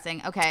 Too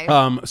depressing. Okay.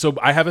 So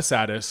I have a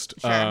saddest,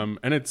 sure.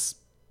 And it's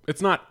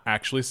not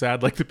actually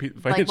sad like the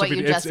financial like what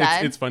you just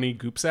said? It's funny,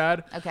 goop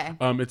sad. Okay.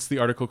 It's the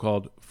article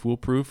called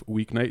Foolproof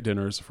Weeknight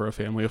Dinners for a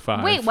Family of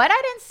 5. Wait, what?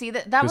 I didn't see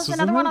that. That was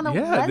another one on the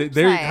website.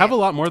 They have a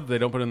lot more that they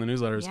don't put in the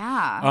newsletters.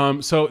 Yeah.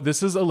 So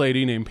this is a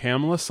lady named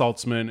Pamela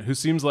Saltzman who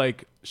seems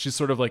like she's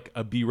sort of like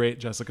a B-rate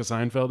Jessica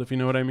Seinfeld, if you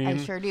know what I mean. I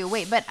sure do.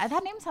 Wait, but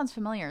that name sounds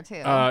familiar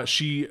too.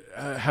 She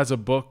has a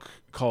book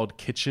called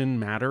Kitchen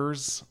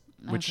Matters,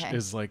 which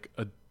is like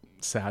a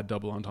sad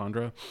double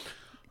entendre.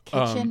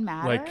 Kitchen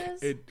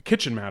matters?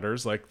 Kitchen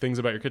matters, like things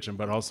about your kitchen,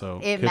 but also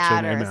it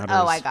matters.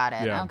 Oh, I got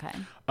it. Yeah. Okay.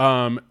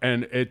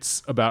 And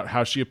it's about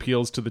how she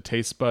appeals to the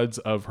taste buds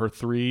of her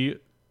 3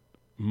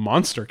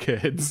 monster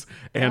kids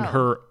and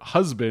her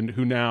husband,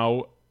 who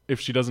now,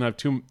 if she doesn't have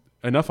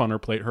enough on her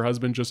plate, her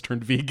husband just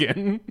turned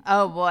vegan.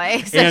 Oh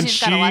boy. So and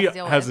she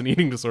has an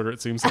eating disorder,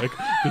 it seems like,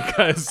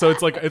 because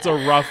it's a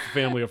rough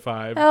family of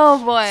 5.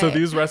 Oh boy. So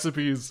these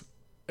recipes,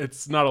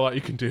 it's not a lot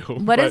you can do.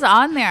 What is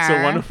on there?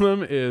 So one of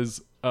them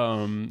is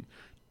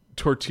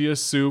tortilla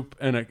soup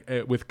and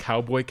with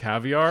cowboy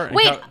caviar. And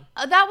wait,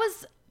 that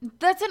was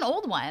That's an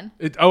old one.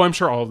 I'm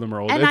sure all of them are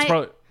old. And I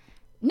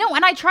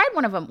tried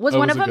one of them. Was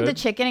one of them the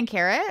chicken and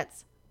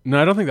carrots?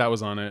 No, I don't think that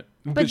was on it.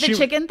 But the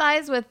chicken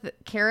thighs with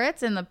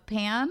carrots in the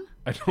pan?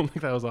 I don't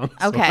think that was on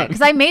this Okay, one.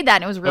 because I made that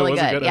and it was really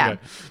good. Yeah. Okay.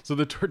 So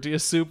the tortilla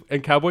soup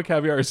and cowboy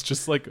caviar is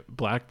just like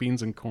black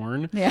beans and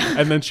corn. Yeah.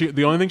 And then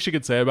the only thing she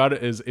could say about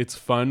it is it's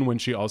fun when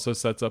she also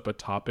sets up a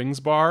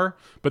toppings bar.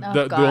 But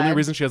the only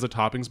reason she has a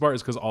toppings bar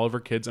is because all of her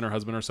kids and her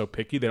husband are so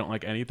picky they don't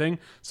like anything.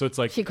 So it's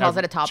like she calls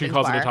it a toppings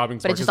bar.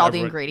 But it's just all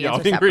the ingredients. Yeah, all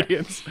the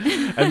ingredients.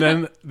 And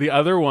then the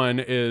other one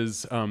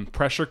is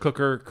pressure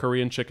cooker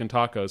Korean chicken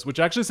tacos, which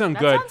actually sound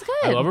good. Sounds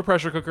good. I love a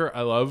pressure cooker.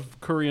 I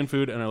love Korean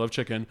food and I love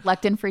chicken.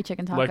 Lectin-free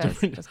chicken tacos.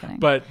 Just kidding.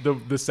 But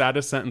the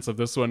saddest sentence of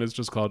this one is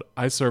just called,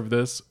 I serve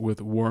this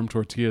with warm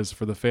tortillas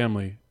for the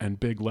family and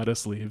big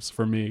lettuce leaves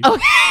for me.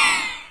 Okay.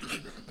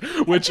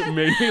 Which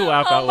made me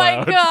laugh out loud. Oh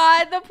my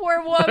God, the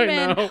poor woman.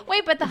 I know.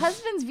 Wait, but the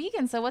husband's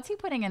vegan, so what's he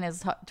putting in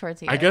his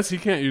tortillas? I guess he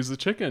can't use the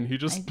chicken. He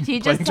just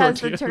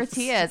has the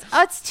tortillas.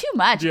 Oh, it's too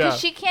much because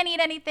she can't eat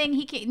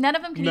anything. None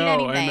of them can eat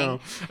anything. I know.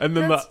 And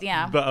then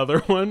the other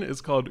one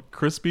is called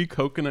crispy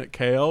coconut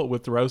kale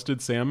with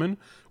roasted salmon,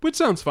 which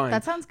sounds fine.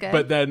 That sounds good.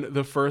 But then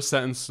the first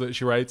sentence that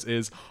she writes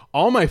is,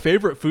 all my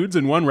favorite foods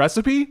in one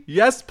recipe?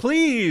 Yes,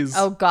 please.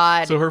 Oh,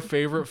 God. So her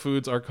favorite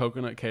foods are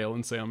coconut, kale,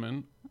 and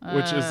salmon,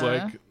 which is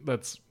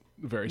that's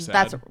very sad.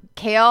 That's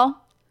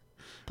kale?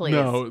 Please.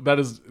 No, that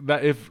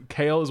if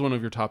kale is one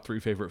of your top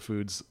 3 favorite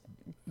foods,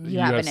 you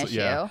have an issue.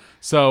 Yeah.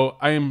 So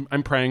I'm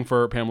praying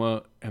for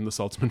Pamela and the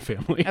Saltzman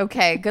family.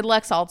 Okay, good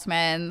luck,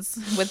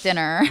 Saltzmans, with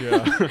dinner.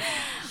 Yeah.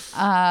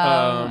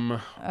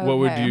 What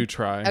would you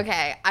try?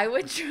 Okay, I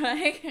would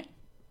try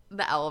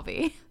the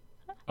LV.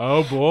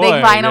 Oh boy.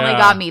 They finally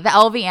got me. The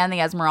LV and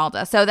the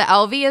Esmeralda. So the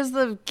LV is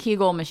the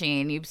Kegel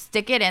machine. You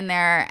stick it in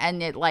there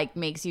and it like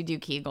makes you do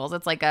Kegels.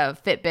 It's like a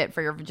Fitbit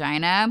for your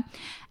vagina.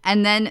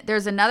 And then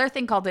there's another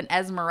thing called an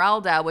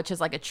Esmeralda, which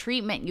is like a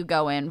treatment you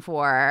go in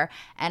for.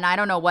 And I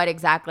don't know what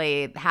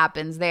exactly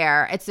happens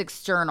there. It's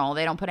external.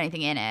 They don't put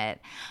anything in it.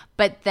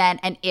 But then,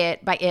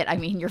 by it, I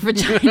mean your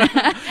vagina.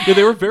 Yeah,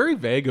 they were very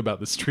vague about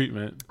this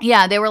treatment.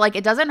 Yeah, they were like,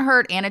 it doesn't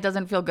hurt and it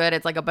doesn't feel good.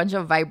 It's like a bunch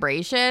of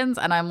vibrations.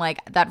 And I'm like,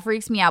 that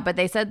freaks me out. But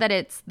they said that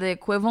it's the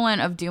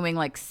equivalent of doing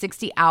like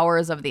 60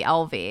 hours of the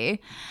LV.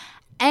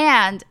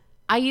 And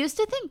I used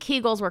to think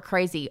Kegels were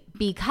crazy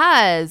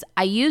because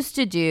I used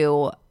to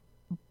do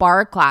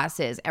bar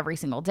classes every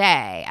single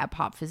day at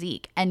Pop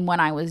Physique. And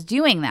when I was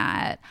doing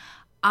that,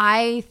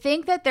 I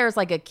think that there's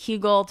like a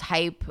Kegel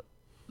type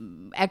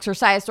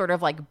exercise sort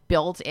of like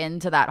built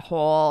into that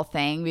whole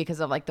thing because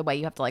of like the way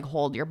you have to like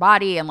hold your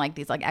body and like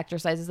these like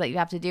exercises that you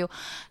have to do.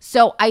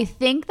 So I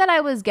think that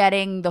I was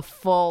getting the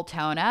full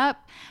tone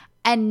up.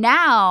 And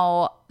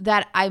now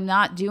that I'm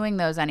not doing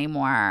those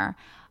anymore,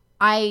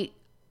 I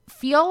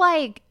feel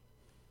like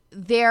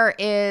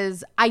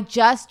I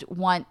just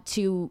want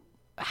to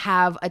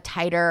have a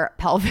tighter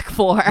pelvic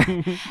floor.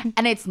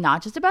 And it's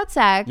not just about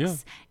sex. Yeah.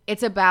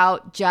 It's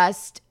about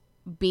just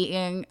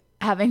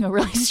having a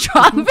really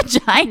strong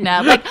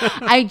vagina. Like,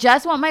 I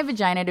just want my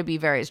vagina to be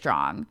very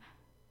strong.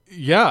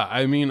 Yeah,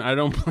 I mean, I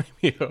don't blame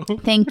you.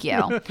 Thank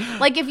you.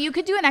 Like, if you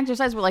could do an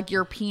exercise where, like,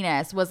 your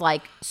penis was,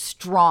 like,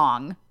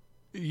 strong.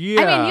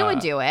 Yeah. I mean, you would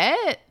do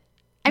it.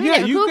 I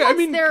mean, who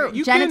wants their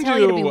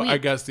genitalia to be weak? I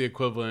guess the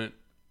equivalent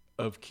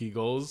of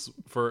Kegels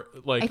for,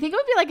 like... I think it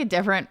would be, like, a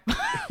different,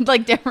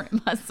 like,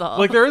 different muscle.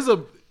 Like, I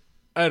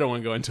don't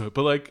want to go into it,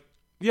 but, like,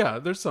 yeah,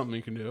 there's something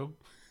you can do.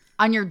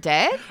 On your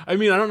dick? I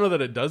mean, I don't know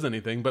that it does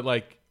anything, but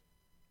like,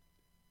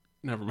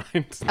 never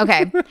mind.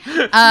 Okay.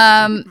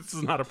 This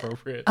is not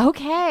appropriate.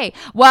 Okay.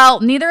 Well,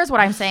 neither is what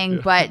I'm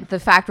saying, but the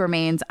fact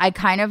remains, I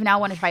kind of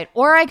now want to try it.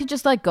 Or I could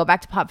just like go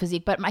back to Pop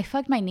Physique, but I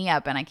fucked my knee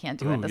up and I can't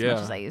do it as much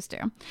as I used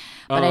to.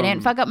 But I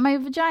didn't fuck up my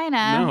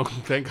vagina. No,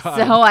 thank God.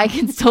 So I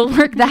can still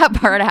work that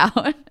part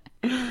out.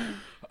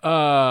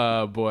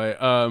 Boy.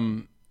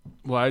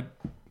 Well, I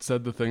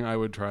said the thing I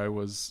would try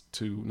was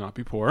to not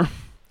be poor.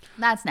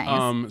 That's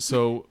nice.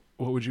 So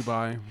what would you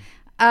buy?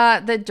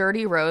 The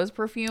Dirty Rose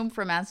perfume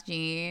from Ask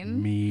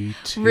Jean. Me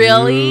too.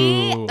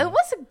 Really? It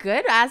was a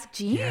good Ask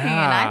Jean.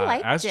 Yeah, I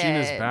liked it. Ask Jean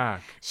is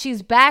back.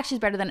 She's back. She's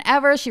better than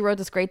ever. She wrote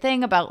this great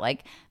thing about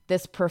like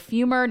this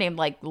perfumer named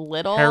like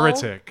Little.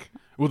 Heretic.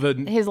 Well,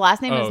 his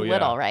last name is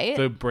Little, right?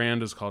 The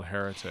brand is called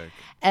Heretic.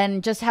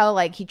 And just how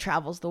like he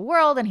travels the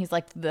world and he's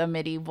like the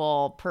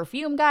medieval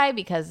perfume guy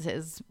because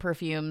his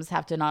perfumes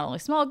have to not only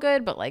smell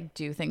good but like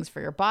do things for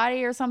your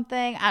body or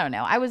something. I don't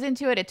know. I was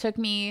into it. It took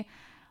me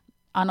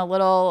on a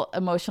little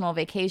emotional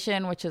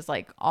vacation, which is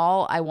like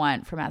all I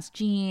want from Ask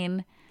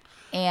Jean.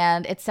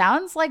 And it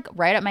sounds like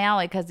right up my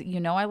alley because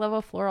I love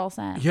a floral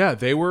scent. Yeah,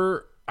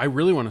 I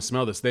really want to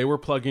smell this. They were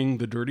plugging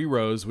the Dirty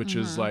Rose, which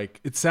is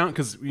like,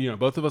 because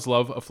both of us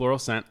love a floral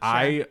scent.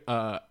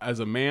 Sure.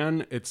 As a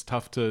man, it's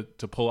tough to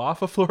pull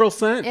off a floral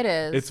scent. It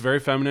is. It's very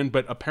feminine,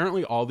 but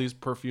apparently all these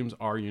perfumes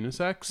are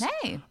unisex.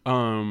 Hey.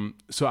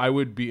 So I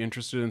would be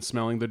interested in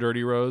smelling the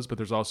Dirty Rose, but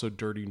there's also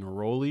Dirty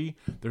Neroli.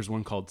 There's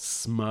one called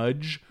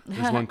Smudge.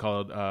 There's one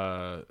called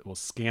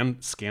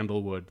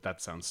Scandalwood.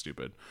 That sounds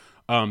stupid.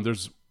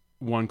 There's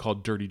one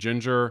called Dirty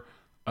Ginger,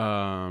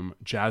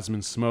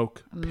 Jasmine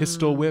Smoke,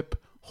 Pistol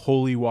Whip,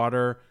 Holy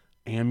Water,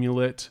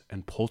 Amulet,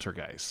 and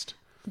Poltergeist.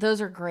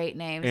 Those are great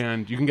names.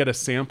 And you can get a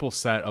sample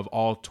set of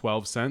all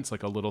 12 scents,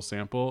 like a little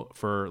sample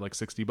for like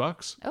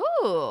 $60.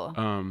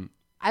 Ooh.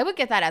 I would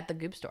get that at the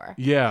Goop store.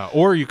 Yeah.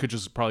 Or you could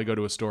just probably go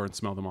to a store and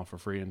smell them all for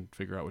free and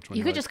figure out which one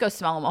you could like. Just go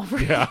smell them all for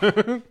free.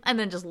 Yeah. And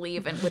then just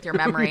leave with your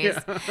memories.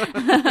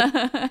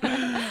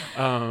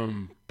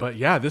 But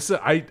yeah,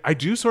 I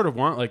do sort of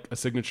want like a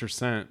signature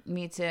scent.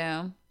 Me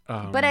too.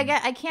 But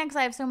I can't because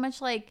I have so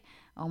much like,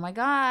 oh my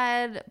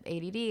God,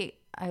 ADD.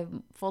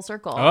 I'm full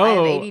circle. I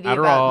have ADD Adderall.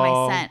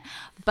 about my scent.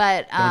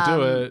 But Don't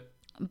do it.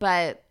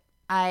 But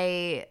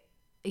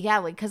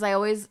because I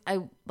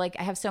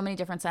have so many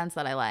different scents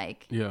that I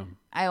like. Yeah.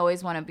 I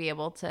always want to be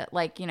able to,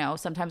 like, you know,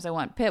 sometimes I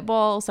want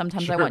Pitbull,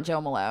 sometimes I want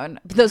Joe Malone.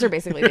 But those are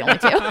basically the only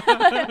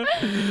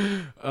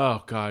two.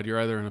 Oh God, you're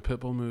either in a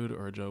Pitbull mood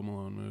or a Joe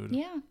Malone mood.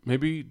 Yeah.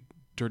 Maybe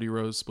Dirty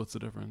Rose splits the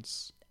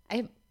difference.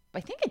 I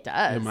think it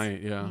does. It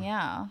might,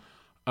 yeah.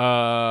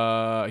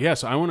 Yeah.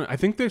 So I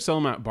think they sell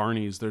them at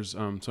Barney's. There's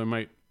so I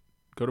might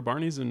go to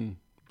Barney's and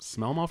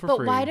smell them all for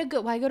free.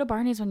 But why go to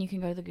Barney's when you can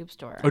go to the Goop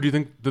store? Oh, do you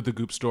think that the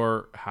Goop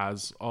store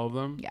has all of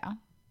them? Yeah.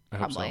 I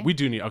hope probably. so. We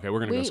do need. Okay,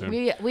 we're gonna go soon.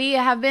 We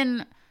have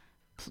been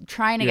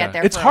trying to get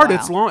there. It's for hard. A while.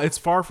 It's long. It's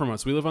far from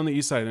us. We live on the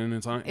east side, and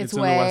it's on the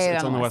west.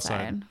 It's on the west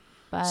side.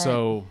 But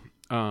So,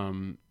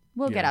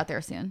 we'll get out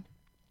there soon.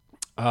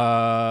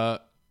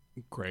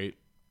 Great.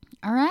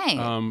 All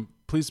right.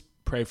 Please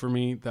pray for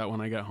me that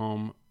when I get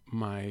home,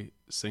 my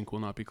sink will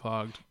not be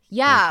clogged.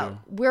 Yeah,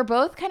 we're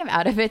both kind of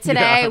out of it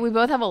today. Yeah. We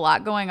both have a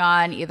lot going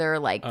on, either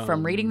like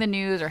from reading the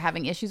news or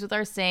having issues with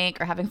our sink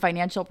or having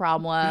financial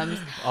problems.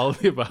 All of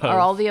the above. Or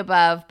all the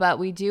above. But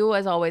we do,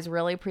 as always,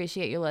 really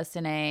appreciate you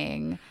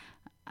listening.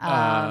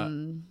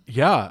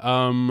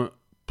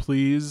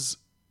 Please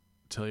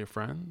tell your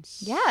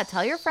friends. Yeah,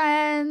 tell your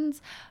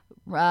friends.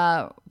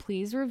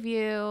 Please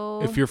review.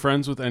 If you're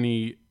friends with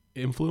any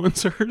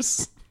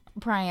influencers.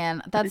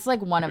 Brian, that's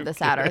like one of the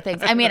sadder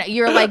things. I mean,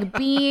 you're like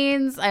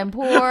beans. I'm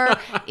poor.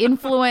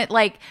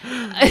 Like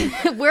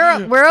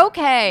we're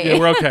okay. Yeah,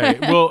 we're okay.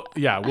 We'll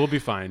be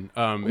fine.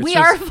 We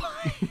are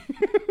fine.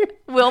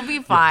 We'll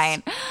be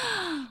fine.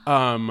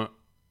 Yes.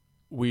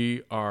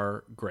 We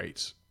are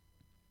great,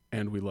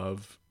 and we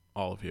love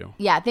all of you.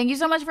 Yeah, thank you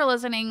so much for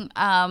listening.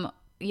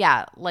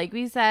 Like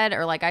we said,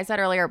 or like I said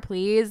earlier,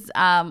 please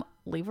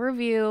leave a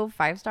review,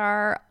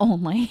 5-star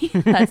only.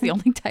 That's the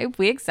only type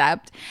we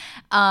accept.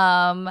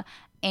 And,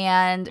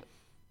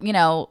 you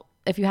know,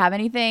 if you have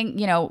anything,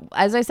 you know,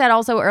 as I said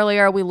also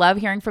earlier, we love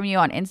hearing from you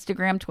on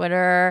Instagram,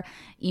 Twitter,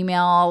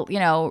 email, you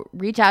know,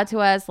 reach out to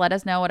us. Let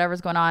us know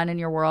whatever's going on in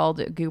your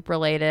world, Goop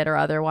related or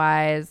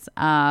otherwise.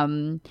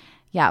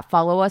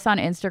 Follow us on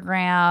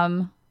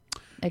Instagram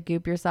at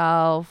Goop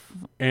Yourself.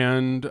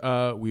 And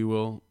we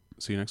will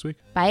see you next week.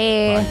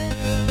 Bye.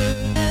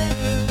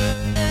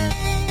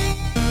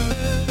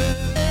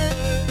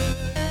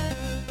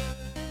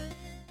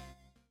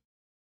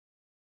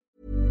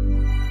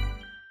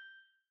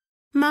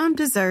 Mom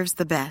deserves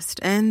the best,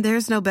 and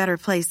there's no better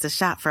place to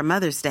shop for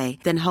Mother's Day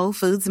than Whole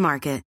Foods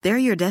Market. They're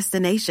your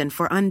destination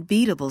for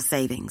unbeatable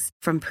savings,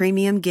 from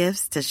premium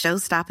gifts to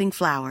show-stopping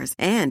flowers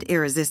and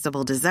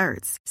irresistible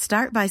desserts.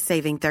 Start by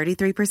saving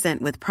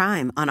 33% with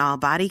Prime on all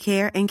body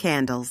care and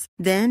candles.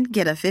 Then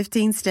get a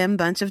 15-stem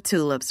bunch of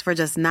tulips for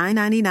just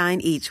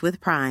 $9.99 each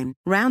with Prime.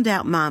 Round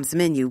out Mom's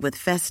menu with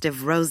festive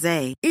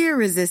rosé,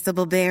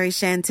 irresistible berry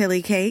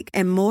chantilly cake,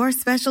 and more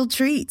special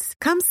treats.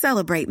 Come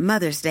celebrate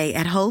Mother's Day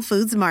at Whole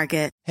Foods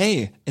Market.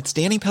 Hey, it's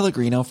Danny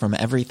Pellegrino from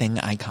Everything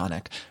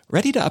Iconic.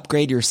 Ready to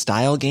upgrade your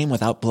style game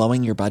without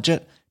blowing your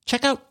budget?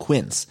 Check out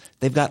Quince.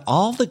 They've got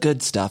all the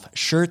good stuff,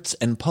 shirts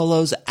and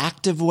polos,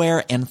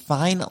 activewear, and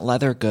fine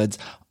leather goods,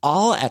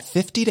 all at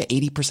 50 to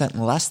 80%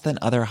 less than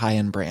other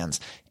high-end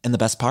brands. And the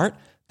best part?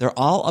 They're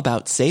all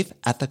about safe,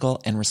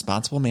 ethical, and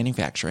responsible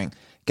manufacturing.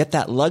 Get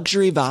that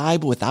luxury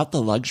vibe without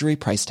the luxury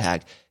price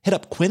tag. Hit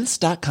up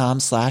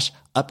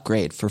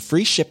quince.com/upgrade for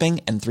free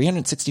shipping and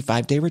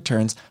 365-day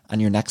returns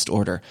on your next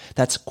order.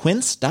 That's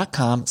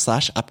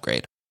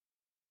quince.com/upgrade.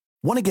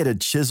 Want to get a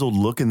chiseled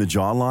look in the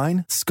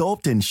jawline?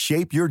 Sculpt and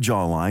shape your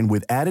jawline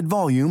with added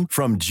volume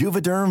from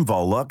Juvederm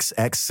Volux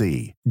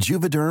XC.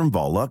 Juvederm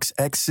Volux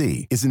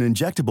XC is an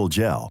injectable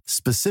gel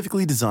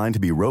specifically designed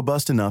to be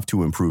robust enough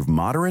to improve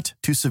moderate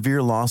to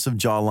severe loss of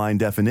jawline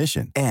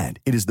definition. And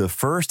it is the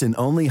first and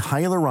only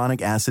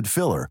hyaluronic acid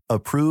filler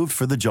approved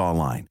for the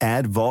jawline.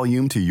 Add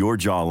volume to your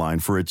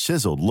jawline for a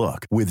chiseled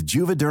look with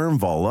Juvederm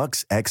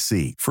Volux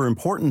XC. For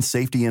important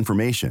safety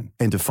information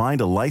and to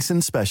find a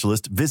licensed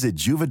specialist, visit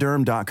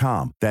Juvederm.com.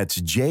 That's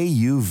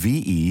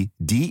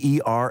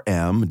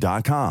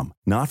Juvederm.com.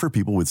 Not for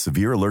people with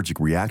severe allergic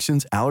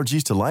reactions,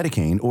 allergies to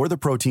lidocaine, or the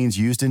proteins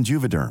used in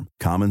Juvederm.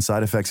 Common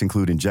side effects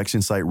include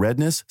injection site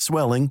redness,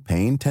 swelling,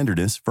 pain,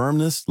 tenderness,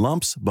 firmness,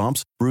 lumps,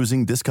 bumps,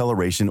 bruising,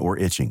 discoloration, or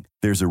itching.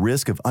 There's a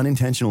risk of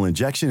unintentional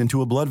injection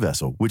into a blood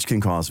vessel, which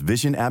can cause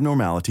vision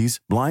abnormalities,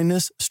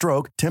 blindness,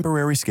 stroke,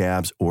 temporary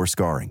scabs, or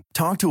scarring.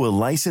 Talk to a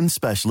licensed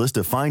specialist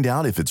to find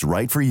out if it's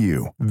right for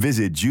you.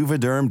 Visit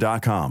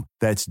Juvederm.com.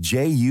 That's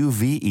JUVEDERM.com.